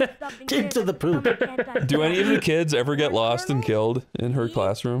 Into the poop. Do any of the kids ever get lost and killed in her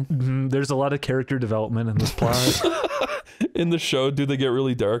classroom? Mhm, there's a lot of character development in this plot. In the show, do they get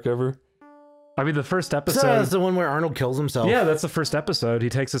really dark ever? I mean, the first So episode. that's the one where Arnold kills himself. Yeah, that's the first episode. He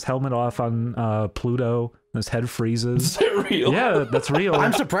takes his helmet off on Pluto, and his head freezes. Is that real? Yeah, that's real.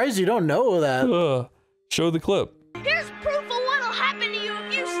 I'm surprised you don't know that. Show the clip. Here's proof of what'll happen to you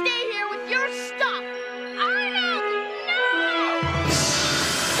if you stay here with your stuff. Arnold, no!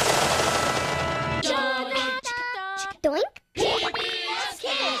 Doink.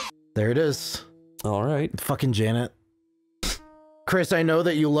 There it is. All right. Fucking Janet. Chris, I know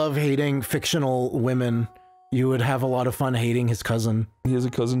that you love hating fictional women. You would have a lot of fun hating his cousin. He has a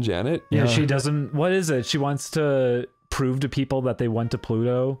cousin, Janet? Yeah, she doesn't. What is it? She wants to prove to people that they went to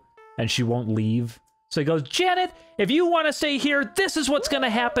Pluto, and she won't leave. So he goes, Janet, if you want to stay here, this is what's going to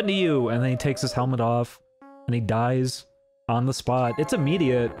happen to you. And then he takes his helmet off, and he dies on the spot. It's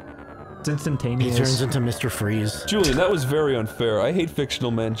immediate. It's instantaneous. He turns into Mr. Freeze. Julian, that was very unfair. I hate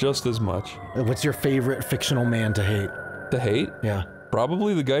fictional men just as much. What's your favorite fictional man to hate? To hate? Yeah.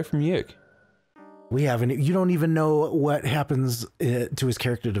 Probably the guy from Yick. We haven't. You don't even know what happens to his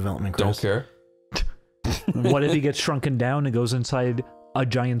character development, Chris. Don't care. What if he gets shrunken down and goes inside a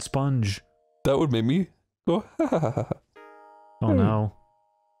giant sponge? That would make me go, Oh no.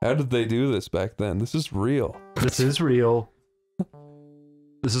 How did they do this back then? This is real. This is real.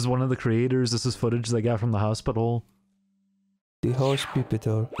 This is one of the creators. This is footage they got from the hospital. The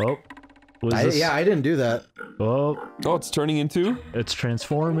hospital. Oh. What is this? Yeah, I didn't do that. Oh. Oh, it's turning into? It's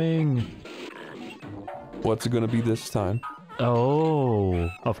transforming. What's it gonna be this time? Oh,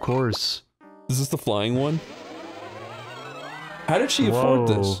 of course. Is this the flying one? How did she afford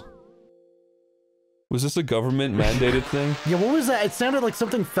this? Was this a government mandated thing? Yeah, what was that? It sounded like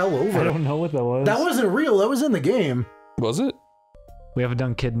something fell over. I don't know what that was. That wasn't real. That was in the game. Was it? We haven't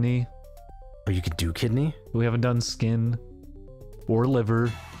done kidney. Oh, you could do kidney? We haven't done skin. Or liver.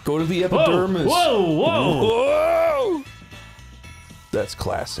 Go to the epidermis. Whoa! Whoa! Whoa! That's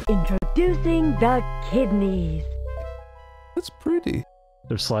classic. Introducing the kidneys. That's pretty.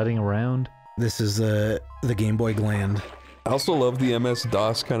 They're sliding around. This is the Game Boy gland. I also love the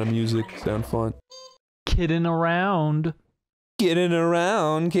MS-DOS kind of music. Sound fun. Kidding around. Kidding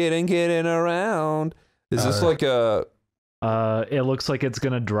around. Kidding around. Is this like a... It looks like it's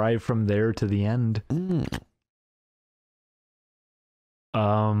gonna drive from there to the end.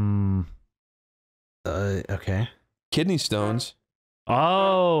 Okay. Kidney stones.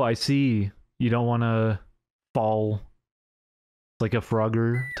 Oh, I see. You don't want to fall. It's like a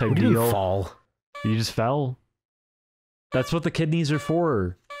Frogger type What do you deal. mean fall? You just fell. That's what the kidneys are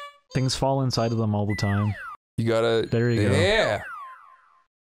for. Things fall inside of them all the time. You gotta... There you go. Yeah.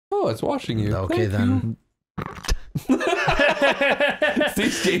 Oh, it's watching you. Okay, then.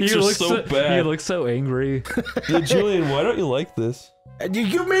 These games are so bad. You look so angry. Yeah, Julian, why don't you like this?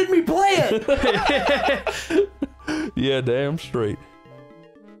 You made me play it! Yeah, damn straight.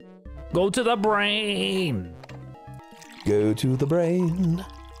 Go to the brain. Go to the brain.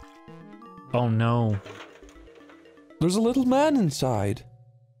 Oh no. There's a little man inside.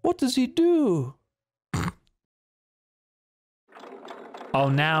 What does he do? Oh,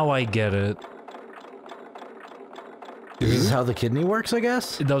 now I get it. This is how the kidney works, I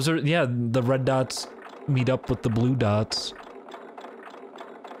guess? Those are, yeah, the red dots meet up with the blue dots.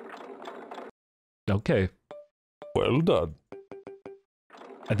 Okay. Well done.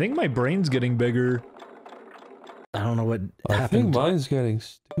 I think my brain's getting bigger. I don't know what I happened. think mine's getting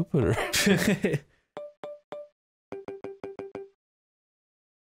stupider.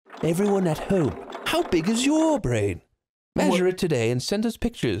 Everyone at home, how big is your brain? Measure it today and send us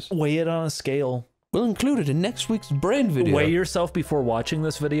pictures. Weigh it on a scale. We'll include it in next week's brain video. Weigh yourself before watching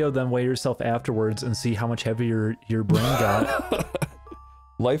this video, then weigh yourself afterwards and see how much heavier your brain got.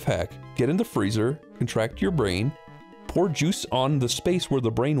 Life hack. Get in the freezer, contract your brain, pour juice on the space where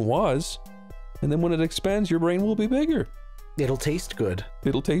the brain was, and then when it expands, your brain will be bigger. It'll taste good.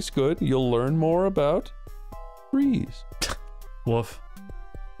 It'll taste good. You'll learn more about trees. Woof.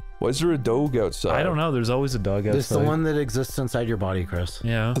 Why is there a dog outside? I don't know. There's always a dog outside. It's the one that exists inside your body, Chris.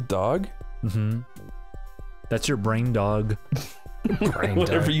 Yeah. The dog? Mm-hmm. That's your brain dog.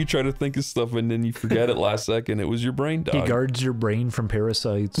 Whenever you try to think of stuff and then you forget it last second, it was your brain dog. He guards your brain from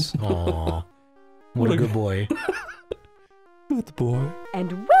parasites. Aww. What a good boy. Good boy.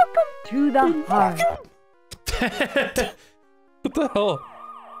 And welcome to the heart. What the hell?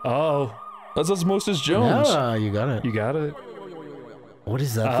 Oh. That's Osmosis Jones. Yeah, you got it. You got it. What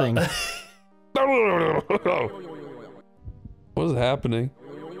is that thing? What is happening?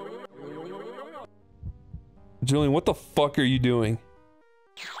 Julian, what the fuck are you doing?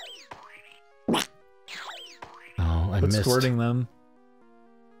 Oh, I Quit missed. squirting them.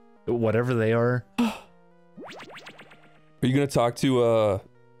 Whatever they are. Are you gonna talk to,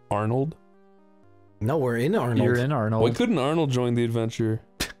 Arnold? No, we're in Arnold. You're in Arnold. Why couldn't Arnold join the adventure?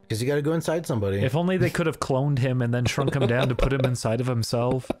 Because you gotta go inside somebody. If only they could have cloned him and then shrunk him down to put him inside of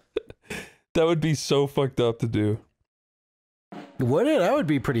himself. That would be so fucked up to do. Would it? I would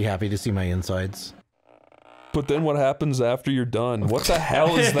be pretty happy to see my insides. But then what happens after you're done? What the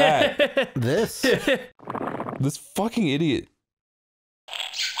hell is that? This? This fucking idiot.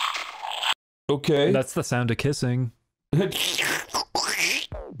 Okay. That's the sound of kissing.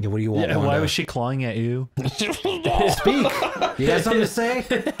 Yeah, what do you want? Yeah, why Wanda? was she clawing at you? Speak! You got something to say?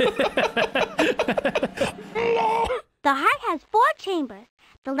 The heart has 4 chambers.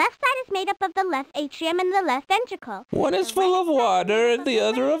 The left side is made up of the left atrium and the left ventricle. One is full of water and the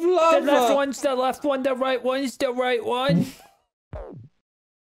other of lava. The left one's the left one, the right one's the right one.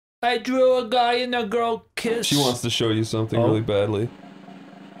 I drew a guy and a girl kiss. She wants to show you something really badly.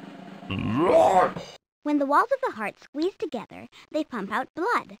 When the walls of the heart squeeze together, they pump out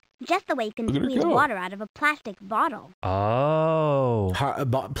blood, just the way you can Look at her squeeze go. water out of a plastic bottle. Oh.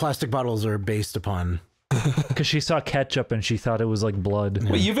 Plastic bottles are based upon... Because she saw ketchup and she thought it was like blood.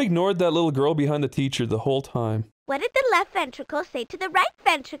 Wait, you've ignored that little girl behind the teacher the whole time. What did the left ventricle say to the right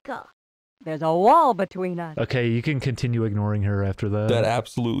ventricle? There's a wall between us. Okay, you can continue ignoring her after that. That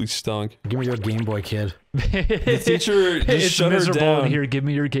absolutely stunk. Give me your Game Boy, kid. The teacher just it's shut her miserable down. in here. Give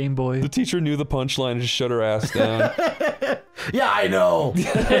me your Game Boy. The teacher knew the punchline and just shut her ass down. Yeah, I know.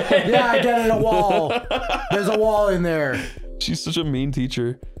 Yeah, I get it, a wall. There's a wall in there. She's such a mean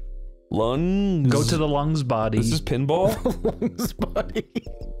teacher. Lungs. Go to the lungs body. This is pinball? Lungs body.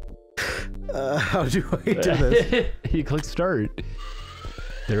 How do I do this? You click start.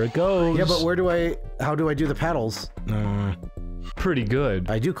 There it goes. Yeah, but how do I do the paddles? Pretty good.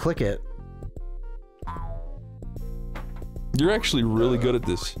 I do click it. You're actually really good at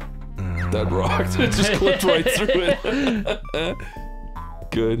this. That rocked. It just clipped right through it.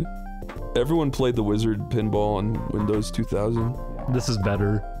 Good. Everyone played the Wizard pinball on Windows 2000. This is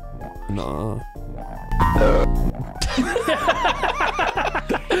better. Nah.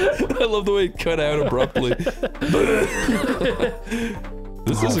 I love the way it cut out abruptly.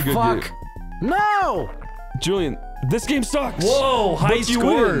 This is a good game. No! Julian, this game sucks! Whoa, high but you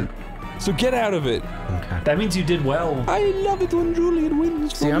score! win. So get out of it. Okay. That means you did well. I love it when Julian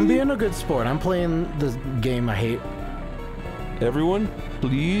wins. See, I'm being a good sport. I'm playing the game I hate. Everyone,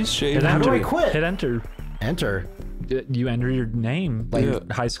 please shave. Hit How enter. do I quit? Hit enter. Enter. You enter your name,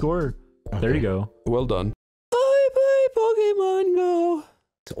 like high score. Okay. There you go. Well done. I play Pokemon Go.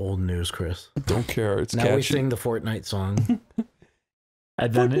 It's old news, Chris. Don't care. It's now catchy. we sing the Fortnite song.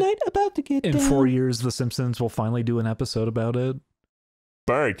 And then Fortnite about to get in down. 4 years, The Simpsons will finally do an episode about it.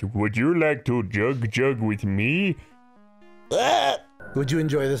 Bart, would you like to jug with me? Would you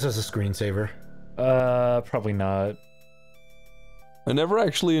enjoy this as a screensaver? Probably not. I never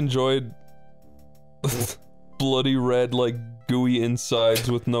actually enjoyed bloody red, like, gooey insides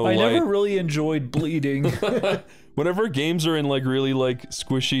with no light. I never really enjoyed bleeding. Whenever games are in, like, really, like,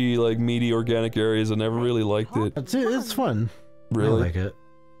 squishy, like, meaty organic areas, I never really liked it. It's fun. Really? I like it.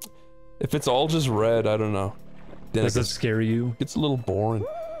 If it's all just red, I don't know. Then Does it scare you? It's a little boring.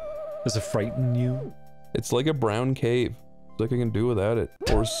 Does it frighten you? It's like a brown cave. It's like I can do without it.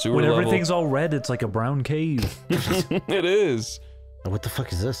 Or sewer When level. everything's all red, it's like a brown cave. It is. What the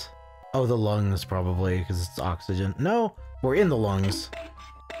fuck is this? Oh, the lungs, probably, because it's oxygen. No, we're in the lungs.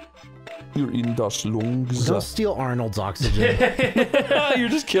 You're in das lungs. Don't steal Arnold's oxygen. You're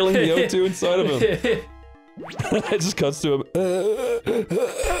just killing the O2 inside of him. It just cuts to him.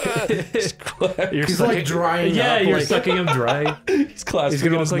 He's like drying yeah, up. you're like, sucking him dry. He's clasping He's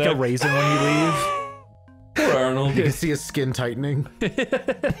gonna his look like neck. a raisin when you leave. Poor Arnold. You can see his skin tightening.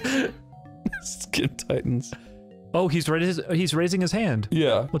 Skin tightens. Oh, he's raising his hand.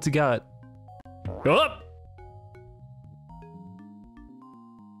 Yeah. What's he got? Go up!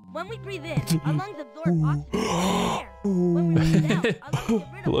 When we breathe in, our lungs absorb oxygen from the air. When we breathe out, our lungs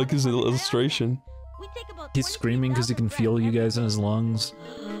get rid I of like his carbon illustration. We take about He's screaming because he can feel you guys in his lungs.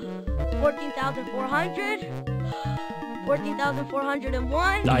 14,400.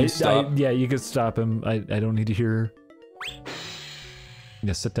 14,401. Yeah, you could stop him. I don't need to hear.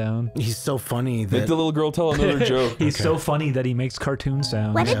 Yeah, sit down. He's so funny that Make the little girl tell another joke. He's so funny that he makes cartoon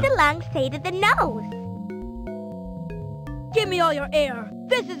sounds. What did the lungs say to the nose? Give me all your air.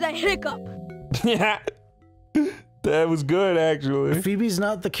 This is a hiccup. Yeah. That was good, actually. Phoebe's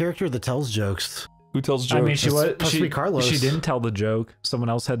not the character that tells jokes. Who tells jokes? I mean, Must be Carlos. she didn't tell the joke. Someone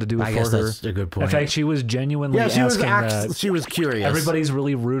else had to do it I for guess her. that's a good point. In fact, she was genuinely yeah, she asking was that. she was curious. Everybody's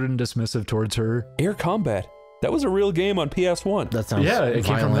really rude and dismissive towards her. Air Combat. That was a real game on PS1. That sounds Yeah, it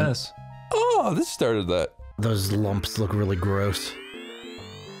came from violent. this. Oh, this started that. Those lumps look really gross.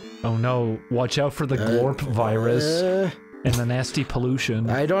 Oh no, watch out for the glorp virus and the nasty pollution.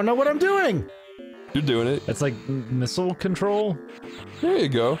 I don't know what I'm doing. You're doing it. It's like missile control. There you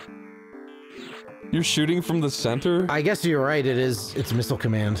go. You're shooting from the center? I guess you're right. It's missile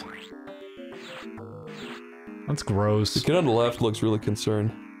command. That's gross. The kid on the left looks really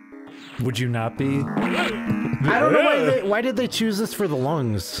concerned. Would you not be? I don't know why did they choose this for the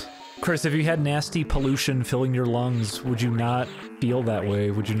lungs? Chris, if you had nasty pollution filling your lungs, would you not feel that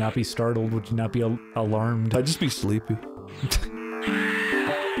way? Would you not be startled? Would you not be alarmed? I'd just be sleepy.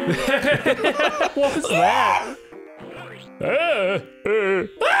 What was that?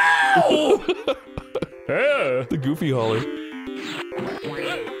 The goofy holler.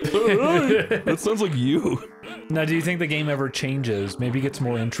 That sounds like you. Now, do you think the game ever changes? Maybe gets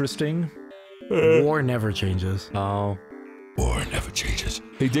more interesting? War never changes. Oh. War never changes.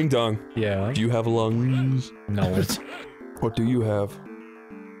 Hey, Ding Dong. Yeah. Do you have lungs? No. What do you have?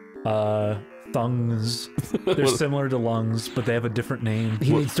 Thungs. They're similar to lungs, but they have a different name.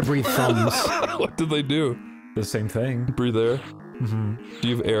 He needs to breathe thumbs. What do they do? The same thing. Breathe air? Mm-hmm. Do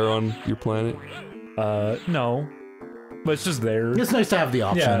you have air on your planet? No. But it's just there. It's nice to have the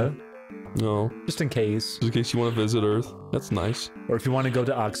option. Yeah. No. Just in case. Just in case you want to visit Earth. That's nice. Or if you want to go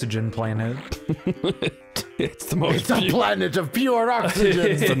to Oxygen Planet. It's the most. It's a planet of pure oxygen.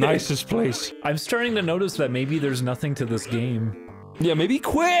 It's the nicest place. I'm starting to notice that maybe there's nothing to this game. Yeah, maybe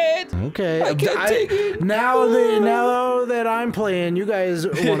quit. Okay. I can't take it. Now that I'm playing, you guys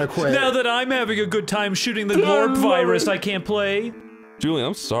want to quit. Now that I'm having a good time shooting the glorp virus, I can't play. Julian,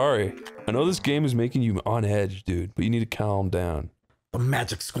 I'm sorry. I know this game is making you on edge, dude, but you need to calm down. The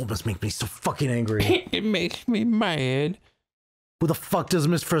magic school must make me so fucking angry. It makes me mad. Who the fuck does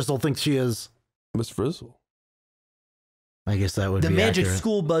Miss Frizzle think she is? Miss Frizzle. I guess that would be The magic accurate.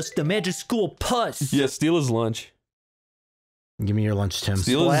 school bus, the magic school bus. Yeah, steal his lunch. Give me your lunch, Tim.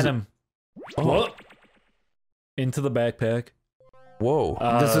 Steal his... Splat him. Oh. Into the backpack. Whoa.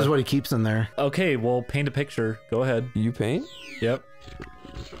 This is what he keeps in there. Okay, well, paint a picture. Go ahead. You paint? Yep.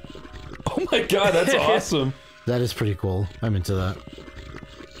 Oh my god, that's awesome. That is pretty cool. I'm into that.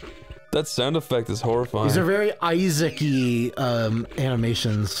 That sound effect is horrifying. These are very Isaac-y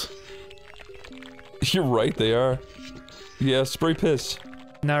animations. You're right, they are. Yeah, spray piss.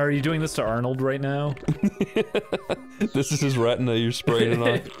 Now, are you doing this to Arnold right now? This is his retina you're spraying it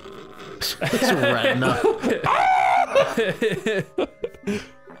on. It's retina.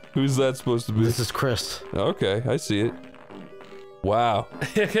 Who's that supposed to be? This is Chris. Okay, I see it. Wow.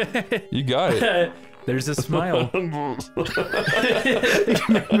 You got it. There's a smile. You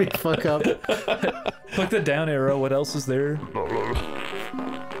made me fuck up. Click the down arrow. What else is there?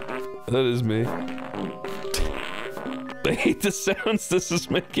 That is me. I hate the sounds this is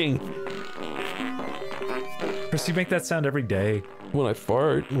making. Chris, you make that sound every day. When I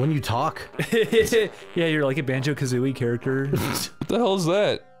fart. When you talk. Yeah, you're like a Banjo-Kazooie character. What the hell is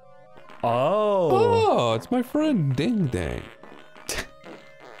that? Oh. Oh, it's my friend Ding Dang.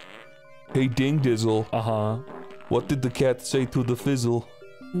 Hey Ding Dizzle. Uh-huh. What did the cat say to the fizzle?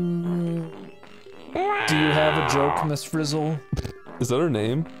 Do you have a joke, Miss Frizzle? Is that her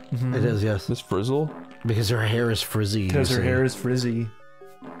name? Mm-hmm. It is, yes. Miss Frizzle? Because her hair is frizzy. Because her hair is frizzy.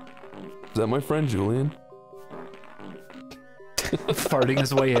 Is that my friend Julian? Farting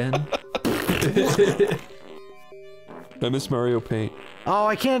his way in. I miss Mario Paint. Oh,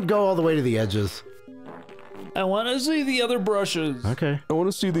 I can't go all the way to the edges. I want to see the other brushes. Okay. I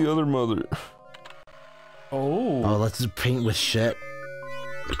want to see the other mother. Oh. Oh, let's just paint with shit.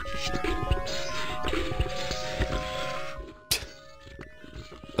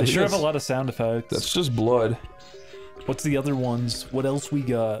 They sure have a lot of sound effects. That's just blood. What's the other ones? What else we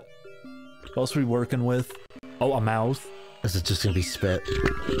got? What else we working with? Oh, a mouth. Is it just gonna be spit?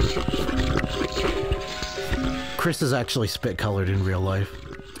 Chris is actually spit colored in real life.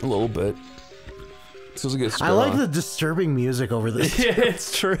 A little bit. Feels like it's I like the disturbing music over this. Yeah,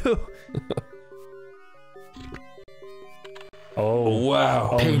 it's true. Oh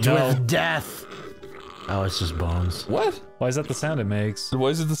wow! Paint with death. Oh, it's just bones. What? Why is that the sound it makes? Why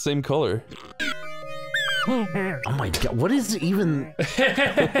is it the same color? Oh my god! What is even?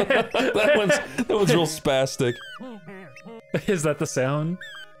 that one's real spastic. Is that the sound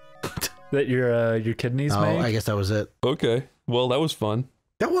that your kidneys make? I guess that was it. Okay. Well, that was fun.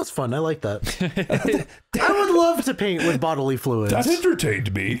 That was fun. I like that. I would love to paint with bodily fluids. That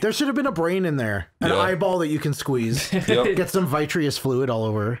entertained me. There should have been a brain in there, an eyeball that you can squeeze. Yep. Get some vitreous fluid all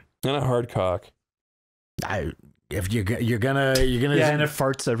over. And a hard cock. If you're gonna yeah, and it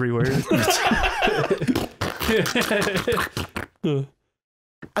farts everywhere.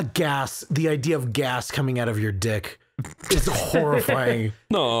 A gas. The idea of gas coming out of your dick is horrifying.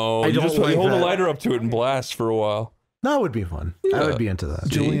 No, I you don't just like hold that. a lighter up to it and blast for a while. That would be fun. I would be into that.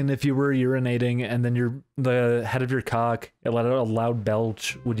 Julian, if you were urinating and then the head of your cock it let out a loud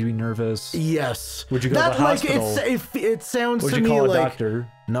belch, would you be nervous? Yes. Would you go to the hospital? It sounds Would to you me call a like doctor?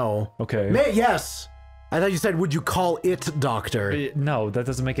 No. Okay. Yes. I thought you said, would you call it doctor? No, that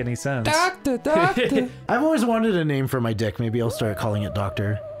doesn't make any sense. Doctor. I've always wanted a name for my dick. Maybe I'll start calling it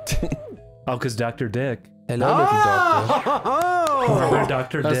doctor. Oh, because Dr. Dick. Hello, little doctor. Oh,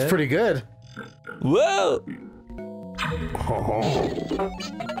 Dr. that's Dick. pretty good. Whoa!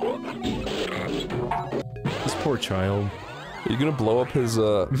 This poor child. Are you gonna blow up his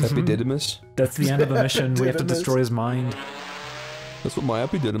epididymis? That's the end of the mission. We have to destroy his mind. That's what my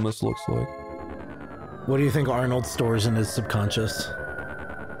epididymis looks like. What do you think Arnold stores in his subconscious?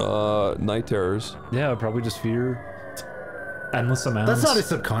 Night terrors. Yeah, probably just fear. Endless amounts. That's not his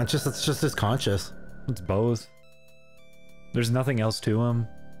subconscious, that's just his conscious. It's both. There's nothing else to him.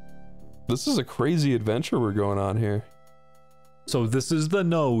 This is a crazy adventure we're going on here. So this is the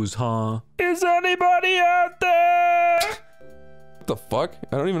nose, huh? Is anybody out there? What the fuck?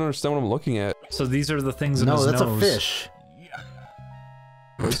 I don't even understand what I'm looking at. So these are the things in his nose. No, that's a fish.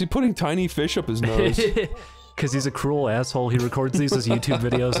 Why is he putting tiny fish up his nose? Because he's a cruel asshole. He records these as YouTube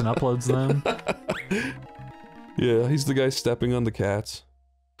videos and uploads them. Yeah, he's the guy stepping on the cats.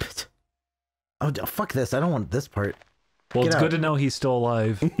 Oh, fuck this. I don't want this part. Well, it's good to know he's still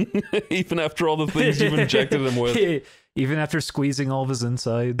alive. Even after all the things you've injected him with. Even after squeezing all of his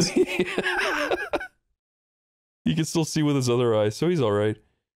insides. He can still see with his other eye, so he's alright.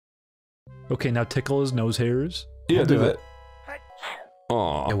 Okay, now tickle his nose hairs. Yeah, do that.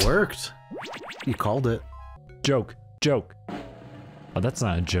 Aw. It worked. You called it. Joke. Joke. Oh, that's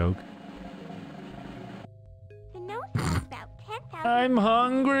not a joke. The nose is about 10,000. I'm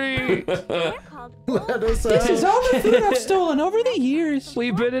hungry. They're called Let us This is out. all the food I've stolen over the years.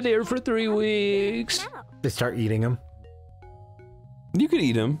 We've been in here for 3 weeks. They start eating them. You could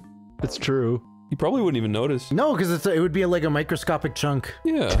eat him. It's true. You probably wouldn't even notice. No, because it would be like a microscopic chunk.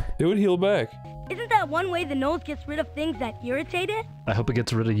 Yeah, it would heal back. Isn't that one way the nose gets rid of things that irritate it? I hope it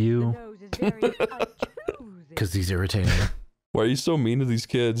gets rid of you. Because he's irritating. Why are you so mean to these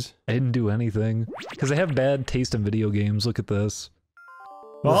kids? I didn't do anything. Because they have bad taste in video games. Look at this.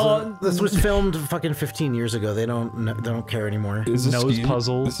 This was filmed fucking 15 years ago. They don't care anymore. Is this Nose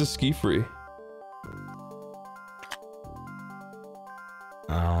puzzle. This is ski free.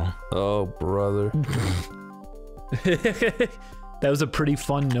 Oh. Oh, brother. That was a pretty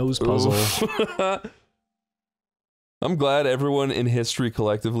fun nose puzzle. I'm glad everyone in history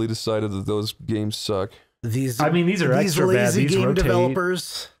collectively decided that those games suck. I mean, these are extra bad. lazy These game rotate.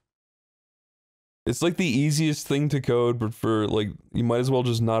 developers. It's like the easiest thing to code, but for like, you might as well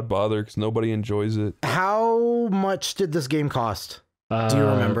just not bother because nobody enjoys it. How much did this game cost? Do you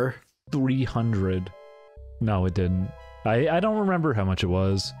remember? 300. No, it didn't. I don't remember how much it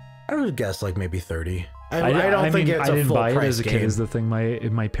was. I would guess like maybe 30. I don't think it's I a didn't full buy it price as a game. kid. Is the thing.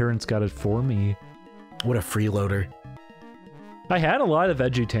 My parents got it for me. What a freeloader. I had a lot of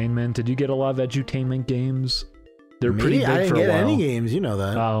edutainment. Did you get a lot of edutainment games? They're pretty big I didn't for a get while. any games, you know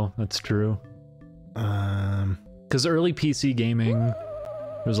that. Oh, that's true. Because early PC gaming,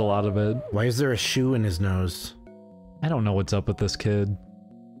 there's a lot of it. Why is there a shoe in his nose? I don't know what's up with this kid.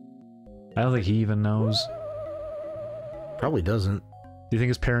 I don't think he even knows. Probably doesn't. Do you think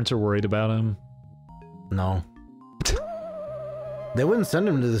his parents are worried about him? No. They wouldn't send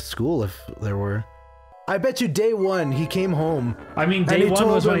him to the school if there were. I bet you day one he came home. I mean, day one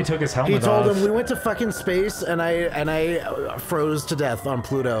was when he took his helmet off. He told him, we went to fucking space and I froze to death on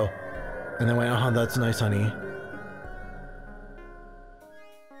Pluto. And then went, oh, that's nice, honey.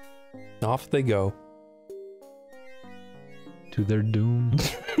 Off they go. To their doom.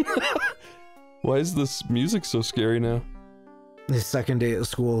 Why is this music so scary now? His second day at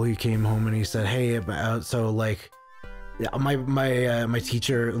school, he came home and he said, hey, so like, yeah, my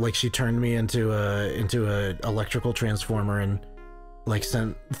teacher, like, she turned me into a electrical transformer and like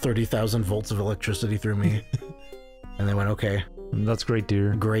sent 30,000 volts of electricity through me. And they went, okay. That's great,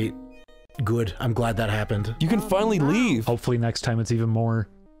 dear. Great. Good. I'm glad that happened. You can finally leave. Hopefully next time it's even more.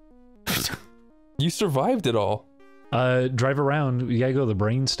 You survived it all. Drive around. We gotta go to the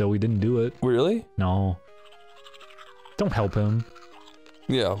brain still. We didn't do it. Really? No. Don't help him.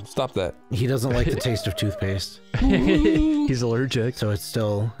 Yeah, stop that. He doesn't like the taste of toothpaste. He's allergic. So it's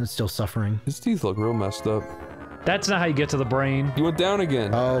still suffering. His teeth look real messed up. That's not how you get to the brain. You went down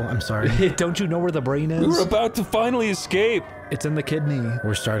again. Oh, I'm sorry. Don't you know where the brain is? We were about to finally escape. It's in the kidney.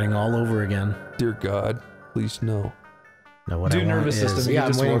 We're starting all over again. Dear God, please no. No, what Do I want nervous is, system, you yeah, I'm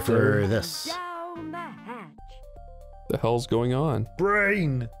just waiting walk for through. this. Down the hatch. The hell's going on?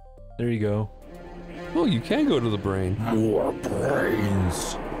 Brain. There you go. Oh, you can go to the brain. More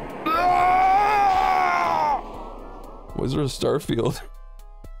brains. Wizard of Starfield.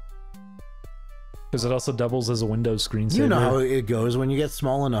 Because it also doubles as a Windows screensaver. You know how it goes. When you get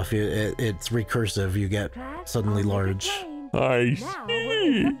small enough, it's recursive. You get suddenly large. I Now see. we're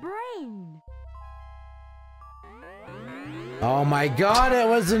in the brain. Oh my god, it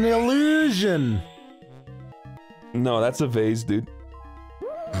was an illusion! No, that's a vase, dude.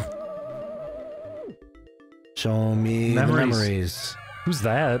 Show me the memories. Who's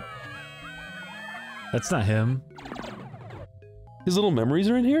that? That's not him. His little memories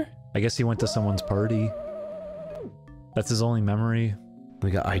are in here? I guess he went to someone's party. That's his only memory.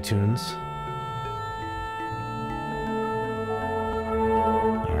 We got iTunes.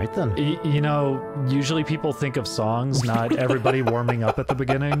 Alright then. You know, usually people think of songs, not everybody warming up at the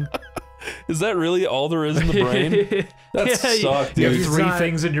beginning. Is that really all there is in the brain? That sucked, You dude. have three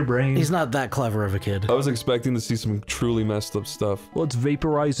things in your brain. He's not that clever of a kid. I was expecting to see some truly messed up stuff. Let's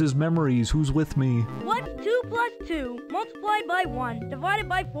vaporize his memories. Who's with me? What's 2 plus 2 multiplied by 1 divided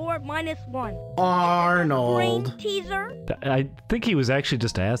by 4 minus 1? Arnold. Brain teaser. I think he was actually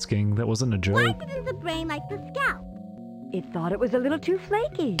just asking. That wasn't a Why joke. doesn't the brain like the scalp? It thought it was a little too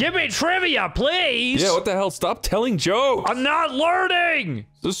flaky. Give me trivia, please! Yeah, what the hell? Stop telling jokes! I'm not learning!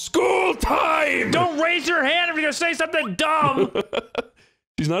 It's school time! Don't raise your hand if you're gonna say something dumb!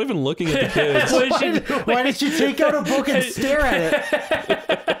 She's not even looking at the kids. Why did she take out a book and stare at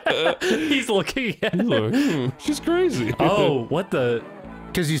it? He's looking at it. Like, she's crazy. Oh, what the?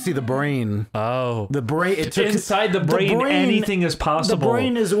 Because you see the brain. Oh. The brain. Inside the brain, anything is possible. The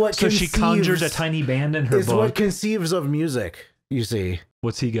brain is what she conjures a tiny band in her book. It's what conceives of music, you see.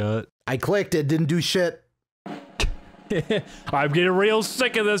 What's he got? I clicked it, didn't do shit. I'm getting real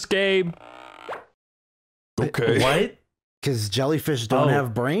sick of this game. Okay. What? Because jellyfish don't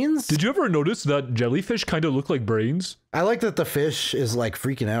have brains? Did you ever notice that jellyfish kind of look like brains? I like that the fish is like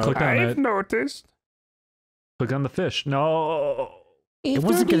freaking out. Click on I've noticed. Click on the fish. No. It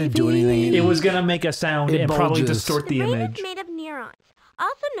wasn't going to do anything. It was going to make a sound and probably distort the image. The brain is made of neurons,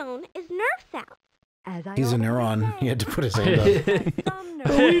 also known as nerve cells. He's a neuron. He had to put his hand up.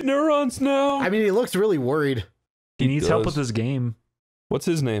 Oh, we neurons now. I mean, he looks really worried. He needs help with this game. What's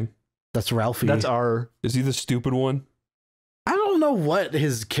his name? That's Ralphie. That's R. Is he the stupid one? I don't know what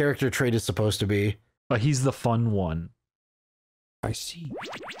his character trait is supposed to be. But he's the fun one. I see.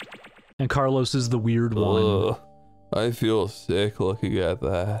 And Carlos is the weird one. I feel sick looking at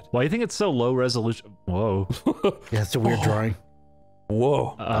that. Why do you think it's so low resolution? Whoa. Yeah, it's a weird drawing.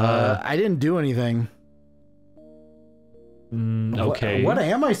 Whoa. I didn't do anything. Okay. What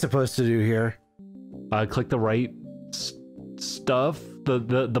am I supposed to do here? Click the right stuff.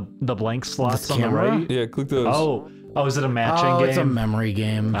 The blank slots on the camera? right. Yeah, click those. Oh, is it a matching game? It's a memory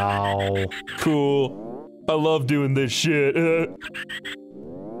game. Oh. Cool. I love doing this shit.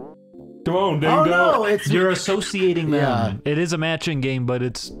 Come on, Dingo. Oh no, you're associating them. Yeah. It is a matching game, but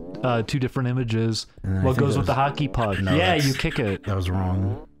it's two different images. What goes with the hockey puck? No, yeah, you kick it. That was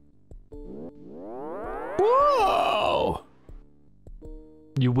wrong. Whoa!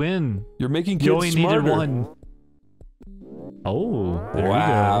 You win. You're making kids You only smarter. needed one. Oh, there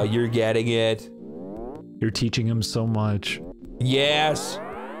wow, you go. You're getting it. You're teaching him so much. Yes.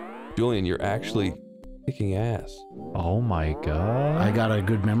 Julian, you're actually kicking ass. Oh my god. I got a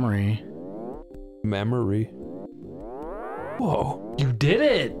good memory. Memory. Whoa. You did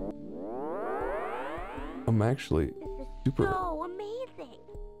it. I'm actually super. So amazing.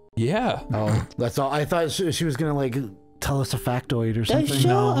 Yeah. Oh, that's all. I thought she was gonna like tell us a factoid or something. That's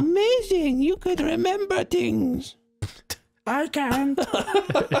so amazing. You could remember things. I can't.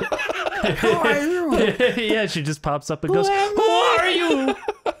 Who are you? Yeah, she just pops up and goes, "Who are you?"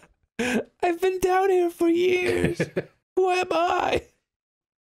 I've been down here for years. Who am I?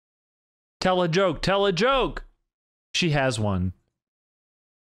 Tell a joke. Tell a joke. She has one.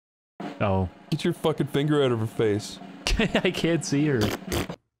 Oh. Get your fucking finger out of her face. I can't see her.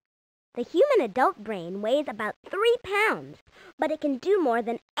 The human adult brain weighs about 3 pounds, but it can do more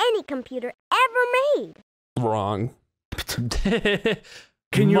than any computer ever made. Wrong.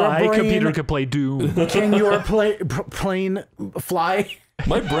 Can your My brain, computer could play Doom. Can your plane fly?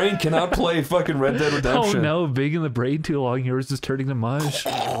 My brain cannot play fucking Red Dead Redemption. Oh no, being in the brain too long, yours is turning to mush.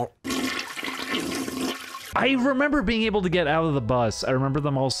 I remember being able to get out of the bus. I remember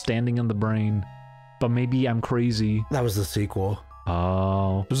them all standing in the brain. But maybe I'm crazy. That was the sequel.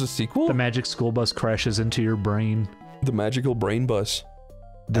 Oh. There's a sequel? The magic school bus crashes into your brain. The magical brain bus.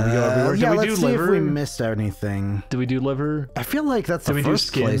 Did we go everywhere? Yeah, Did we let's do see liver? if we missed anything. Did we do liver? I feel like that's the Did we do first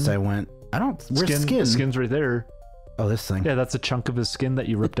skin? place I went. I don't. Where's skin? Skin's right there. Oh, this thing. Yeah, that's a chunk of his skin that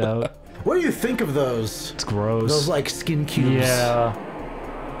you ripped out. What do you think of those? It's gross. Those like skin cubes. Yeah.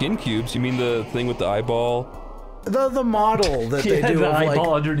 Skin cubes? You mean the thing with the eyeball? The model that they do the of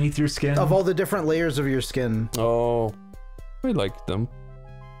eyeball like underneath your skin. of all the different layers of your skin. Oh, I like them.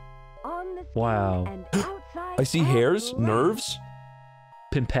 Wow. I see hairs, nerves,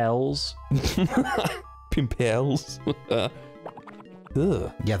 pimples. Pimples. Ugh.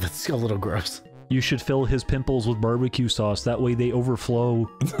 Yeah, that's a little gross. You should fill his pimples with barbecue sauce. That way they overflow.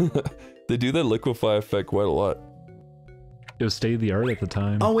 They do that liquefy effect quite a lot. It was state of the art at the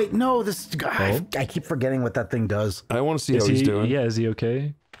time. Oh wait, no, this I keep forgetting what that thing does. I want to see how he's doing. Yeah, is he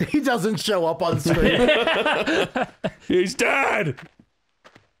okay? He doesn't show up on screen. He's dead.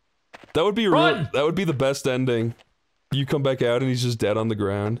 That would be real. That would be the best ending. You come back out and he's just dead on the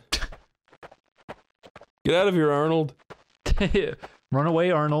ground. Get out of here, Arnold. Run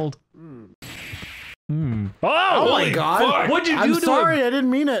away, Arnold. Oh my god! Fuck. What'd you do I'm to sorry, him? I didn't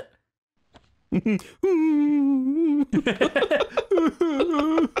mean it.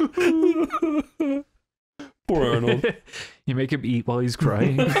 Poor Arnold. You make him eat while he's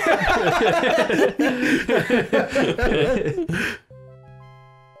crying. Get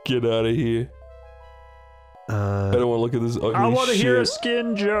out of here. I don't want to look at this ugly I want to shit. hear a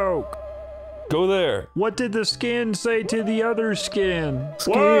skin joke. Go there. What did the skin say to the other skin?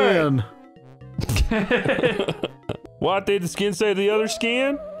 Skin. What did the skin say to the other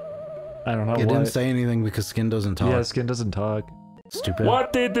skin? I don't know. It didn't say anything because skin doesn't talk. Yeah, skin doesn't talk. Stupid.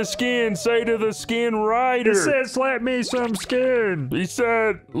 What did the skin say to the skin rider? He says, "Let me some skin." He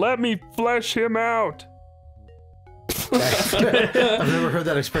said, "Let me flesh him out." I've never heard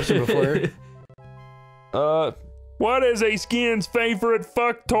that expression before. What is a skin's favorite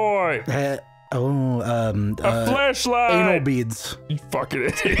fuck toy? A flashlight. Anal beads. You fucking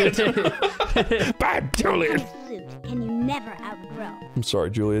idiot. Bye, Julian. Can you never outgrow? I'm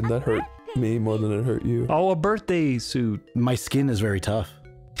sorry, Julian. That hurt me more than it hurt you. Oh, a birthday suit. My skin is very tough.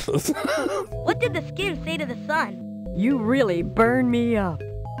 What did the skin say to the sun? You really burn me up.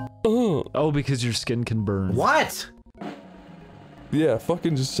 Oh, because your skin can burn. What? Yeah,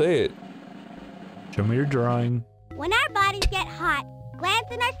 fucking just say it. Show me your drawing. When our bodies get hot, glands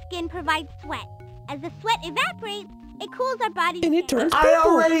in our skin provide sweat. As the sweat evaporates, it cools our bodies. And it turns I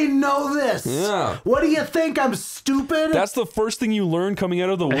already know this. Yeah. What do you think? I'm stupid? That's the first thing you learn coming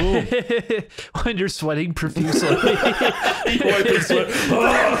out of the womb. When you're sweating profusely. You wipe the sweat.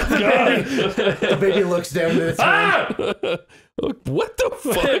 Oh, God. The baby looks down at its hand. What the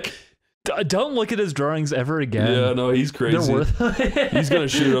fuck? Don't look at his drawings ever again. Yeah, no, he's crazy. They're worth He's gonna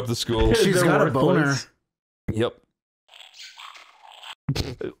shoot up the school. She's got a boner. Yep.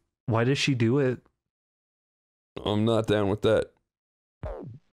 Why does she do it? I'm not down with that.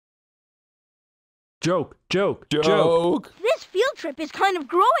 Joke. This field trip is kind of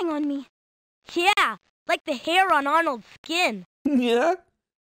growing on me. Yeah, like the hair on Arnold's skin. Yeah?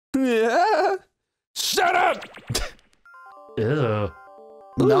 Yeah? Shut up! Ew.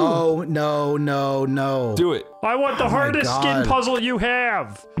 No. Do it. I want the hardest skin puzzle you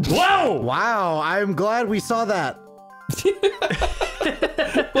have. Whoa! Wow, I'm glad we saw that. What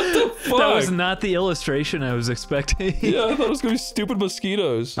the fuck? That was not the illustration I was expecting. Yeah, I thought it was gonna be stupid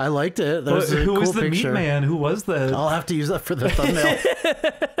mosquitoes. I liked it. That was a Who cool was the picture. meat man? Who was that? I'll have to use that for the thumbnail.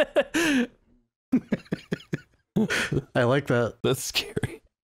 I like that. That's scary.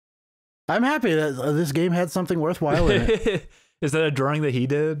 I'm happy that this game had something worthwhile in it. Is that a drawing that he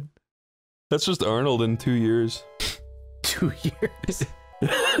did? That's just Arnold in 2 years. 2 years?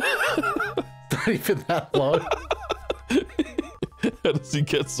 Not even that long. How does he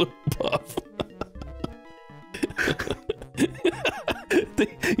get so buff?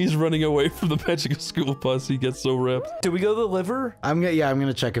 He's running away from the magical school bus. He gets so ripped. Did we go to the liver? I'm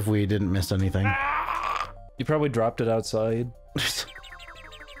gonna check if we didn't miss anything. You probably dropped it outside.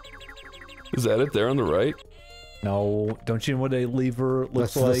 Is that it there on the right? No, don't you know what a liver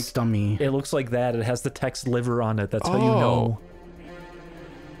looks That's like? the stummy. It looks like that. It has the text liver on it. That's how you know.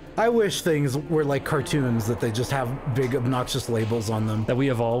 I wish things were like cartoons, that they just have big obnoxious labels on them. That we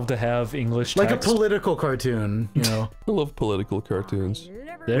evolved to have English like text. a political cartoon, you know. I love political cartoons.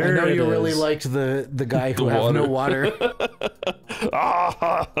 There I know it you is. really liked the guy who has no water.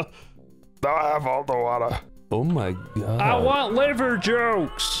 Ah, now I have all the water. Oh my god. I want liver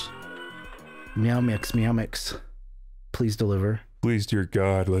jokes. Meow mix, meow mix. Please deliver. Please, dear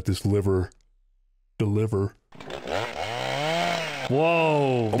God, let this liver deliver.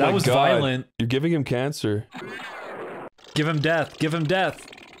 Whoa, Oh that my was God. violent. You're giving him cancer. Give him death. Give him death.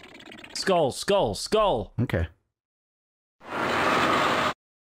 Skull, skull, skull. Okay.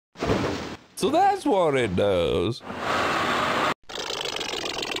 So that's what it does.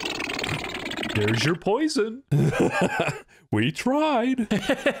 There's your poison. We tried.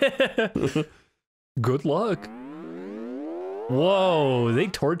 Good luck. Whoa, they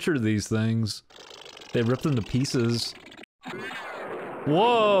torture these things. They rip them to pieces.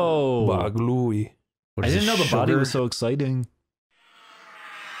 Whoa. Baglui. I didn't know the body was so exciting.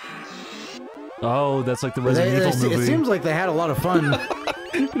 Oh, that's like the Resident Evil movie. It seems like they had a lot of fun.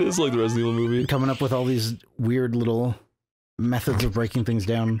 It is like the Resident Evil movie. Coming up with all these weird little methods of breaking things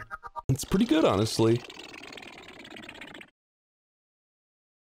down. It's pretty good, honestly.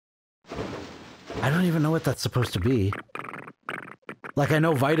 I don't even know what that's supposed to be. Like, I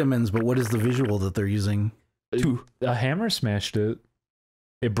know vitamins, but what is the visual that they're using? A hammer smashed it.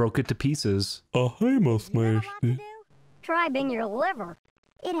 It broke it to pieces. A hammer smashed it. Try being your liver.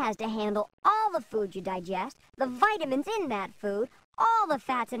 It has to handle all the food you digest, the vitamins in that food, all the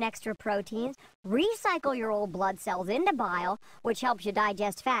fats and extra proteins, recycle your old blood cells into bile, which helps you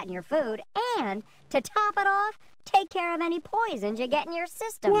digest fat in your food, and, to top it off, take care of any poisons you get in your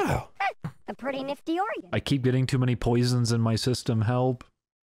system. Wow. A pretty nifty organ. I keep getting too many poisons in my system. Help.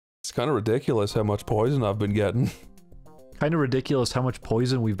 It's kind of ridiculous how much poison I've been getting. Kind of ridiculous how much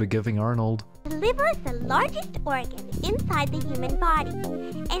poison we've been giving Arnold. The liver is the largest organ inside the human body,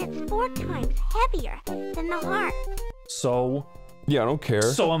 and it's 4 times heavier than the heart. So? Yeah, I don't care.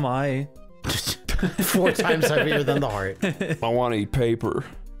 So am I. 4 times heavier than the heart. I want to eat paper.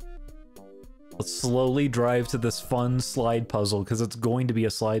 Let's slowly drive to this fun slide puzzle, because it's going to be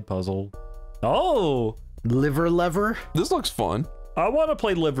a slide puzzle. Oh! Liver lever? This looks fun. I want to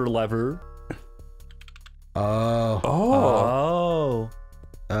play liver lever. Oh. Oh.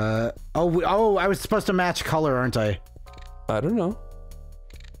 Oh, I was supposed to match color, aren't I? I don't know.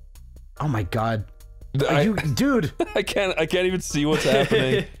 Oh my god. Dude. I can't even see what's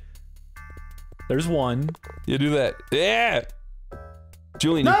happening. There's one. You do that. Yeah!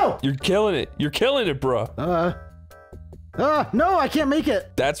 Julian, no! You're killing it. You're killing it, bro. No, I can't make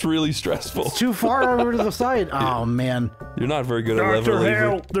it. That's really stressful. It's too far over to the side. Oh, man. You're not very good at liver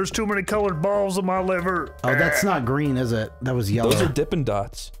lever. There's too many colored balls in my liver. Oh, that's not green, is it? That was yellow. Those are Dippin'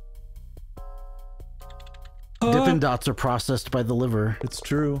 Dots. Dippin' Dots are processed by the liver. It's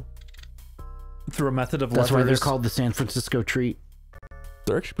true. Through a method of That's why they're called the San Francisco treat.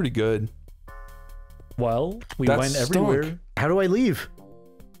 They're actually pretty good. Well, we went everywhere. How do I leave?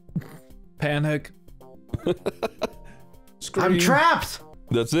 Panic. I'm trapped!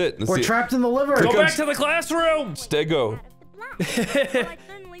 That's it. We're trapped in the liver. Go back to the classroom! Stego.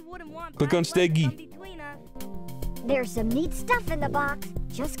 Click on Steggy. There's some neat stuff in the box.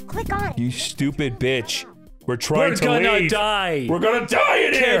 Just click on it. You stupid bitch. We're trying to We're gonna leave. die. We're gonna die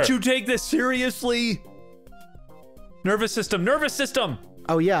in here. Can't you take this seriously? Nervous system, nervous system.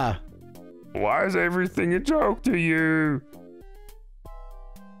 Oh, yeah. Why is everything a joke to you?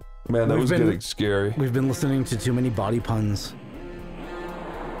 Man, that was getting scary. We've been listening to too many body puns.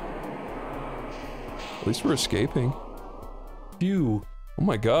 At least we're escaping. Phew. Oh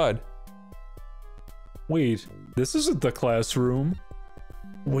my god. Wait, this isn't the classroom.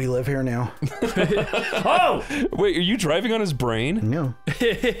 We live here now. Oh! Wait, are you driving on his brain? No.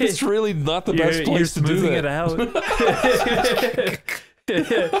 It's really not the best place to do that. It out.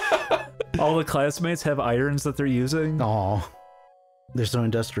 All the classmates have irons that they're using. Aw. They're so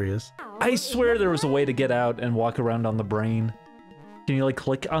industrious. I swear there was a way to get out and walk around on the brain. Can you like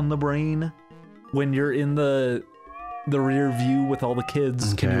click on the brain when you're in the rear view with all the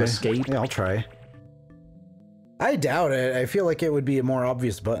kids? Okay. Can you escape? Yeah, I'll try. I doubt it. I feel like it would be a more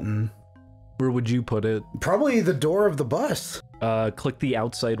obvious button. Where would you put it? Probably the door of the bus. Click the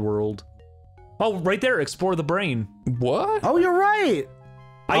outside world. Oh, right there, explore the brain. What? Oh, you're right.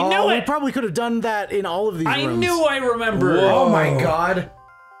 I knew it! We probably could have done that in all of these rooms. I knew I remember! Whoa. Oh my god.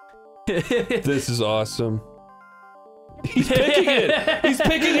 This is awesome. He's picking it! He's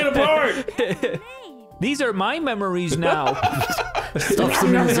picking it apart! These are my memories now. Stuffs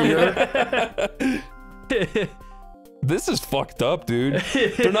them in his ear. This is fucked up, dude.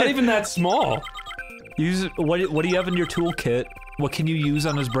 They're not even that small. Use what do you have in your toolkit? What can you use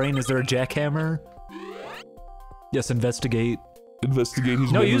on his brain? Is there a jackhammer? Yes, investigate. Investigate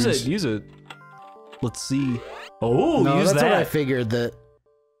his No, memories. use it. Let's see. Oh, no, use that's that. what I figured that.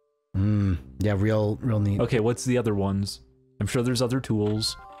 Yeah, real neat. Okay, what's the other ones? I'm sure there's other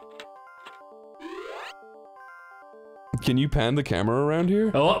tools. Can you pan the camera around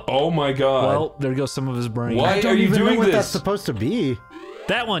here? Oh my god. Well, there goes some of his brain. Why I don't are you even doing know what this? that's supposed to be.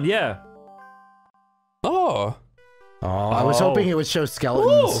 That one, yeah. Oh. Oh, I was hoping it would show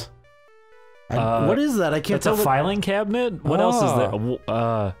skeletons. What is that? I can't tell. It's a filing cabinet? What else is there?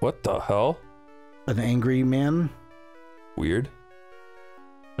 What the hell? An angry man? Weird.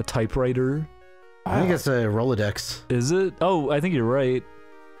 A typewriter? I think it's a Rolodex. Is it? Oh, I think you're right.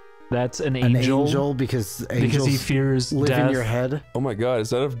 That's an angel. An angel because angels he fears live death. in your head. Oh my god, is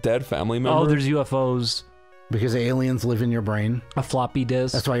that a dead family member? Oh, there's UFOs. Because aliens live in your brain. A floppy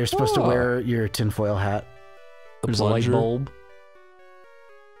disk. That's why you're supposed to wear your tinfoil hat. There's a light bulb.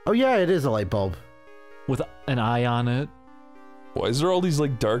 Oh yeah, it is a light bulb. With an eye on it. Why is there all these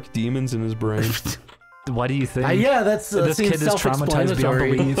like dark demons in his brain? Why do you think? Yeah, that's this kid is traumatized beyond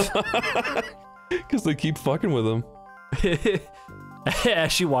belief. Because they keep fucking with him.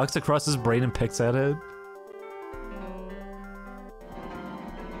 As she walks across his brain and picks at it.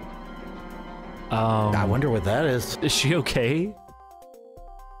 I wonder what that is. Is she okay?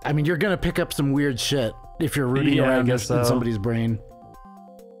 I mean, you're gonna pick up some weird shit if you're rooting around in somebody's brain.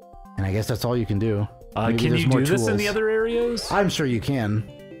 And I guess that's all you can do. Can you do this in the other areas? I'm sure you can.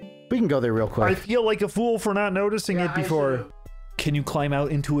 We can go there real quick. I feel like a fool for not noticing it before. Can you climb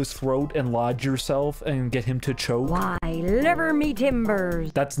out into his throat and lodge yourself and get him to choke? Why, liver me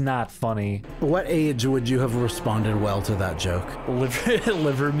timbers. That's not funny. What age would you have responded well to that joke?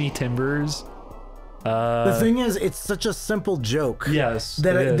 Liver me timbers? The thing is, it's such a simple joke. Yes,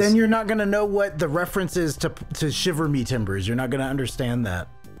 that then you're not gonna know what the reference is to shiver me timbers. You're not gonna understand that.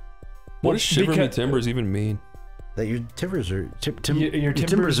 What does shiver me timbers even mean? That your timbers are your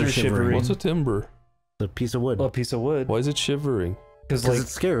timbers are shivering. What's a timber? A piece of wood. A piece of wood. Why is it shivering? Because like,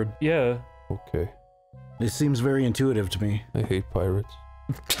 it's scared. Yeah. Okay. It seems very intuitive to me. I hate pirates.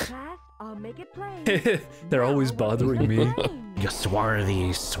 I'll make it plain. They're always bothering me. You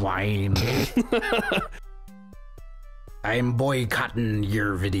swarthy swine. I'm boycotting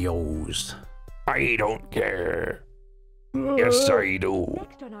your videos. I don't care. Yes, I do.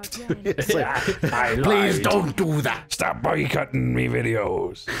 It's like, please don't do that. Stop boycotting me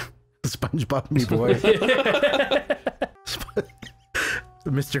videos. SpongeBob me boy.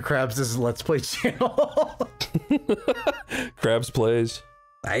 Mr. Krabs' Let's Play channel. Krabs Plays.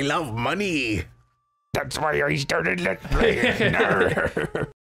 I love money. That's why I started Let's Play.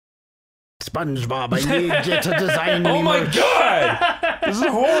 SpongeBob, I need you to design me. Oh my god! This is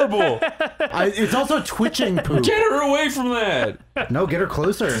horrible. It's also twitching poop. Get her away from that. No, get her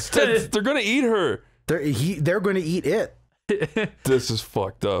closer. They're gonna eat her. They're gonna eat it. This is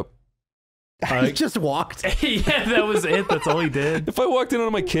fucked up. He just walked. Yeah, that was it. That's all he did. If I walked in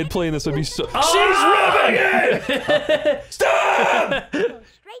on my kid playing this, I'd be so. Oh! She's rubbing it! Stop!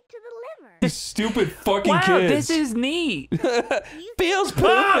 Straight to the liver. You stupid fucking wow, kids. this is neat. Feels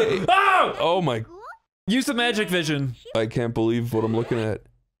poopy. Oh my. Use the magic vision. I can't believe what I'm looking at.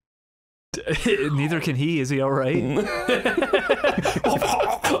 Neither can he. Is he all right?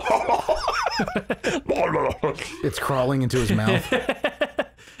 It's crawling into his mouth.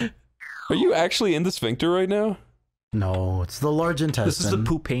 Are you actually in the sphincter right now? No, it's the large intestine. This is the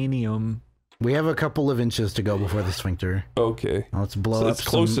poopanium. We have a couple of inches to go before the sphincter. Okay. Now let's blow so up. It's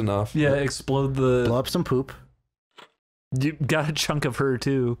close enough. Yeah, explode the. Blow up some poop. You got a chunk of her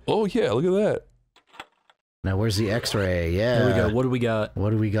too. Oh yeah, look at that. Now where's the X-ray? Yeah. There we go. What do we got? What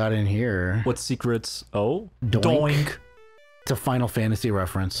do we got in here? What secrets? Oh, Doink. Doink. It's a Final Fantasy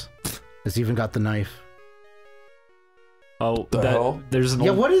reference. It's even got the knife. Oh, the hell? There's an yeah.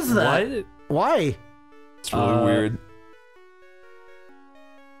 old, What is that? What? Why? It's really weird.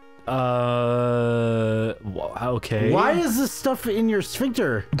 Okay. Why is this stuff in your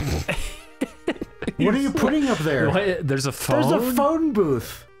sphincter? What are you putting up there? What? There's a phone. There's a phone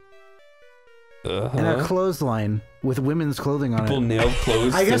booth. Uh-huh. And a clothesline with women's clothing on People it. nailed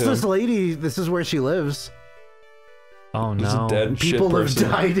clothes. I guess to this him. lady, this is where she lives. Oh There's no! a dead People shit have person.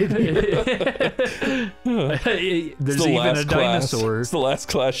 died in here. There's the even last a class. dinosaur. It's the last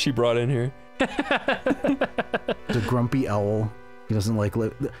class she brought in here. It's a grumpy owl. He doesn't like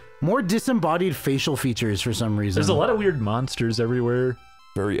more disembodied facial features for some reason. There's a lot of weird monsters everywhere.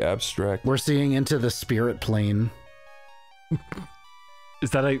 Very abstract. We're seeing into the spirit plane. Is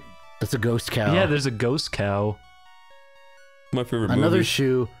that a? That's a ghost cow. Yeah, there's a ghost cow. My favorite Another movie.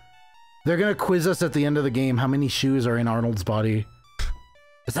 shoe. They're gonna quiz us at the end of the game. How many shoes are in Arnold's body?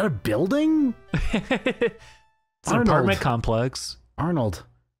 Is that a building? It's an Arnold. apartment complex. Arnold,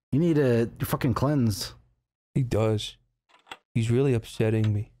 you need to fucking cleanse. He does. He's really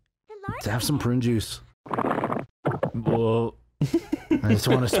upsetting me. To have some prune juice. Well, I just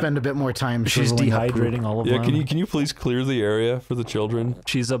want to spend a bit more time. she's shriveling up poop. dehydrating all of Yeah, them. can you please clear the area for the children?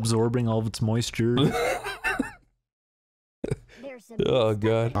 She's absorbing all of its moisture. Oh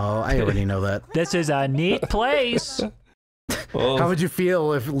god. Oh, I already know that. This is a neat place. Well, How would you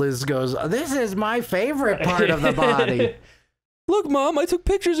feel if Liz goes, "This is my favorite part of the body"? look, Mom, I took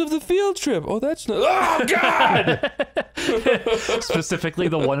pictures of the field trip. Oh, that's not. Oh god. Specifically,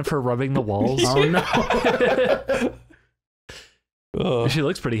 the one of her rubbing the walls. Oh no. She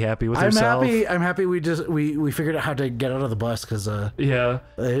looks pretty happy with I'm herself. happy. I'm happy. We figured out how to get out of the bus because Yeah.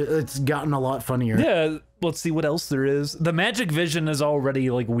 it's gotten a lot funnier. Yeah. Let's see what else there is. The magic vision is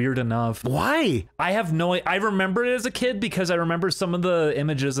already like weird enough. Why? I have no. I remember it as a kid because I remember some of the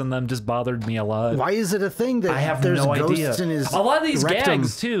images in them just bothered me a lot. Why is it a thing that I have there's no ghosts idea. in his A lot of these rectum?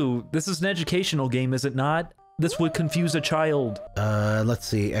 gags too. This is an educational game, is it not? This would confuse a child. Let's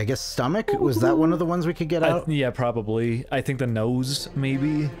see. I guess stomach was that one of the ones we could get out. Yeah, probably. I think the nose,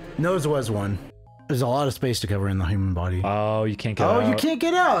 maybe. Nose was one. There's a lot of space to cover in the human body. Oh, you can't get out. Oh, you can't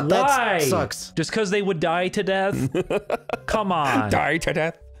get out. Why? That sucks. Just because they would die to death? Come on. Die to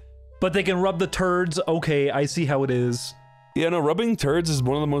death. But they can rub the turds. Okay, I see how it is. Yeah, no, rubbing turds is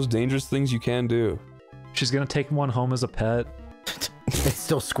one of the most dangerous things you can do. She's gonna take one home as a pet. It's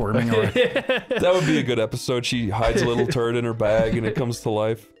still squirming around. That would be a good episode. She hides a little turd in her bag and it comes to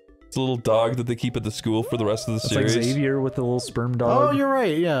life. It's a little dog that they keep at the school for the rest of the It's series. like Xavier with the little sperm dog. Oh, you're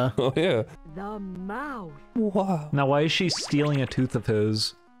right. Yeah. Oh yeah. The mouth. Wow. Now, why is she stealing a tooth of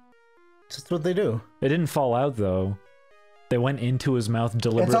his? That's what they do. It didn't fall out, though. They went into his mouth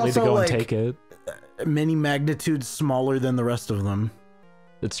deliberately to also go like- and take it. Many magnitudes smaller than the rest of them.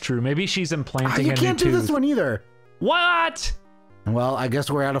 It's true. Maybe she's implanting You a can't new do tooth. this one either. What? Well, I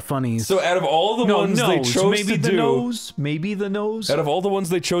guess we're out of funnies. So out of all the ones they chose maybe to the do, nose, maybe the nose. out of all the ones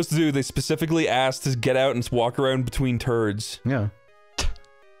they chose to do, they specifically asked to get out and walk around between turds. Yeah.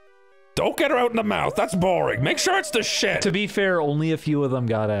 Don't get her out in the mouth. That's boring. Make sure it's the shit. To be fair, only a few of them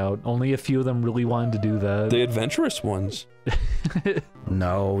got out. Only a few of them really wanted to do that. The adventurous ones.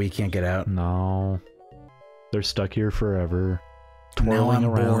 No, we can't get out. No. They're stuck here forever. Now I'm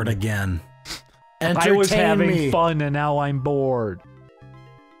around. bored again. I was having me. fun and now I'm bored.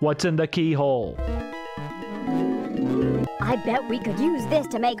 What's in the keyhole? I bet we could use this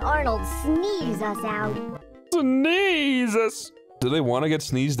to make Arnold sneeze us out. Sneeze us! Do they want to get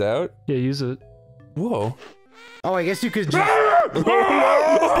sneezed out? Yeah, use it. Whoa. Oh, I guess you could just... Don't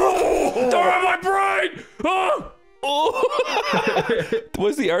have my brain!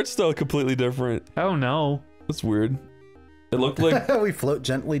 Was the art style completely different? Oh no. That's weird. It looked like... we float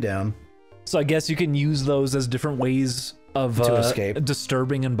gently down. So I guess you can use those as different ways of to escape,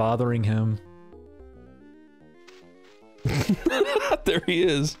 disturbing and bothering him. There he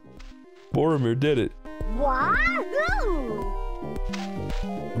is. Boromir did it. Wahoo!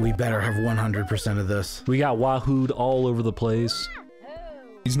 We better have 100% of this. We got wahooed all over the place.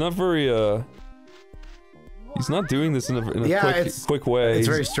 He's not very, he's not doing this in a quick way. It's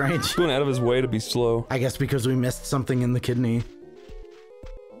very strange. He's going out of his way to be slow. I guess because we missed something in the kidney.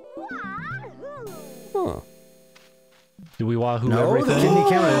 Huh. Did we wahoo no, everything? The kidney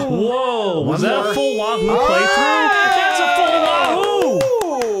counted. Whoa! Was that a full wahoo playthrough? That's a full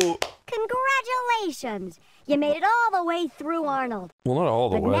wahoo! Congratulations! You made it all the way through, Arnold. Well, not all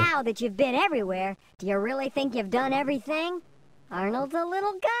the way. But now that you've been everywhere, do you really think you've done everything? Arnold's a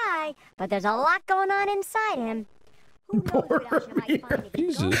little guy, but there's a lot going on inside him. Who knows what else you might find if you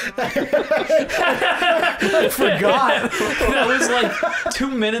Jesus. I forgot. That was like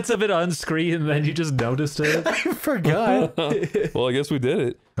 2 minutes of it on screen, and then you just noticed it. I forgot. Well, I guess we did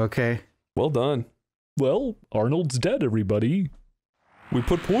it. Okay. Well done. Well, Arnold's dead, everybody. We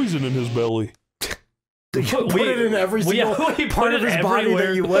put poison in his belly. Put it in every single part of his body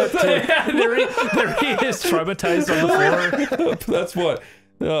that you went to. there he is, traumatized on the floor. That's what.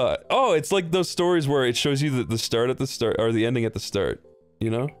 Oh, it's like those stories where it shows you the start at the start, or the ending at the start. You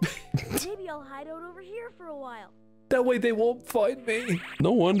know? Maybe I'll hide out over here for a while. That way they won't find me.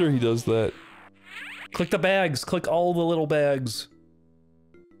 No wonder he does that. Click the bags. Click all the little bags.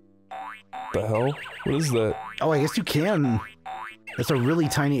 The hell? What is that? Oh, I guess you can. That's a really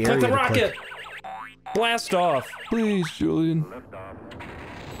tiny area. Click the to rocket. Blast off. Please, Julian.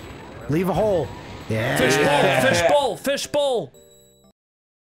 Leave a hole. Yeah. Fish bowl. Fish bowl.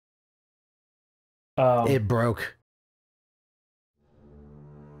 It broke.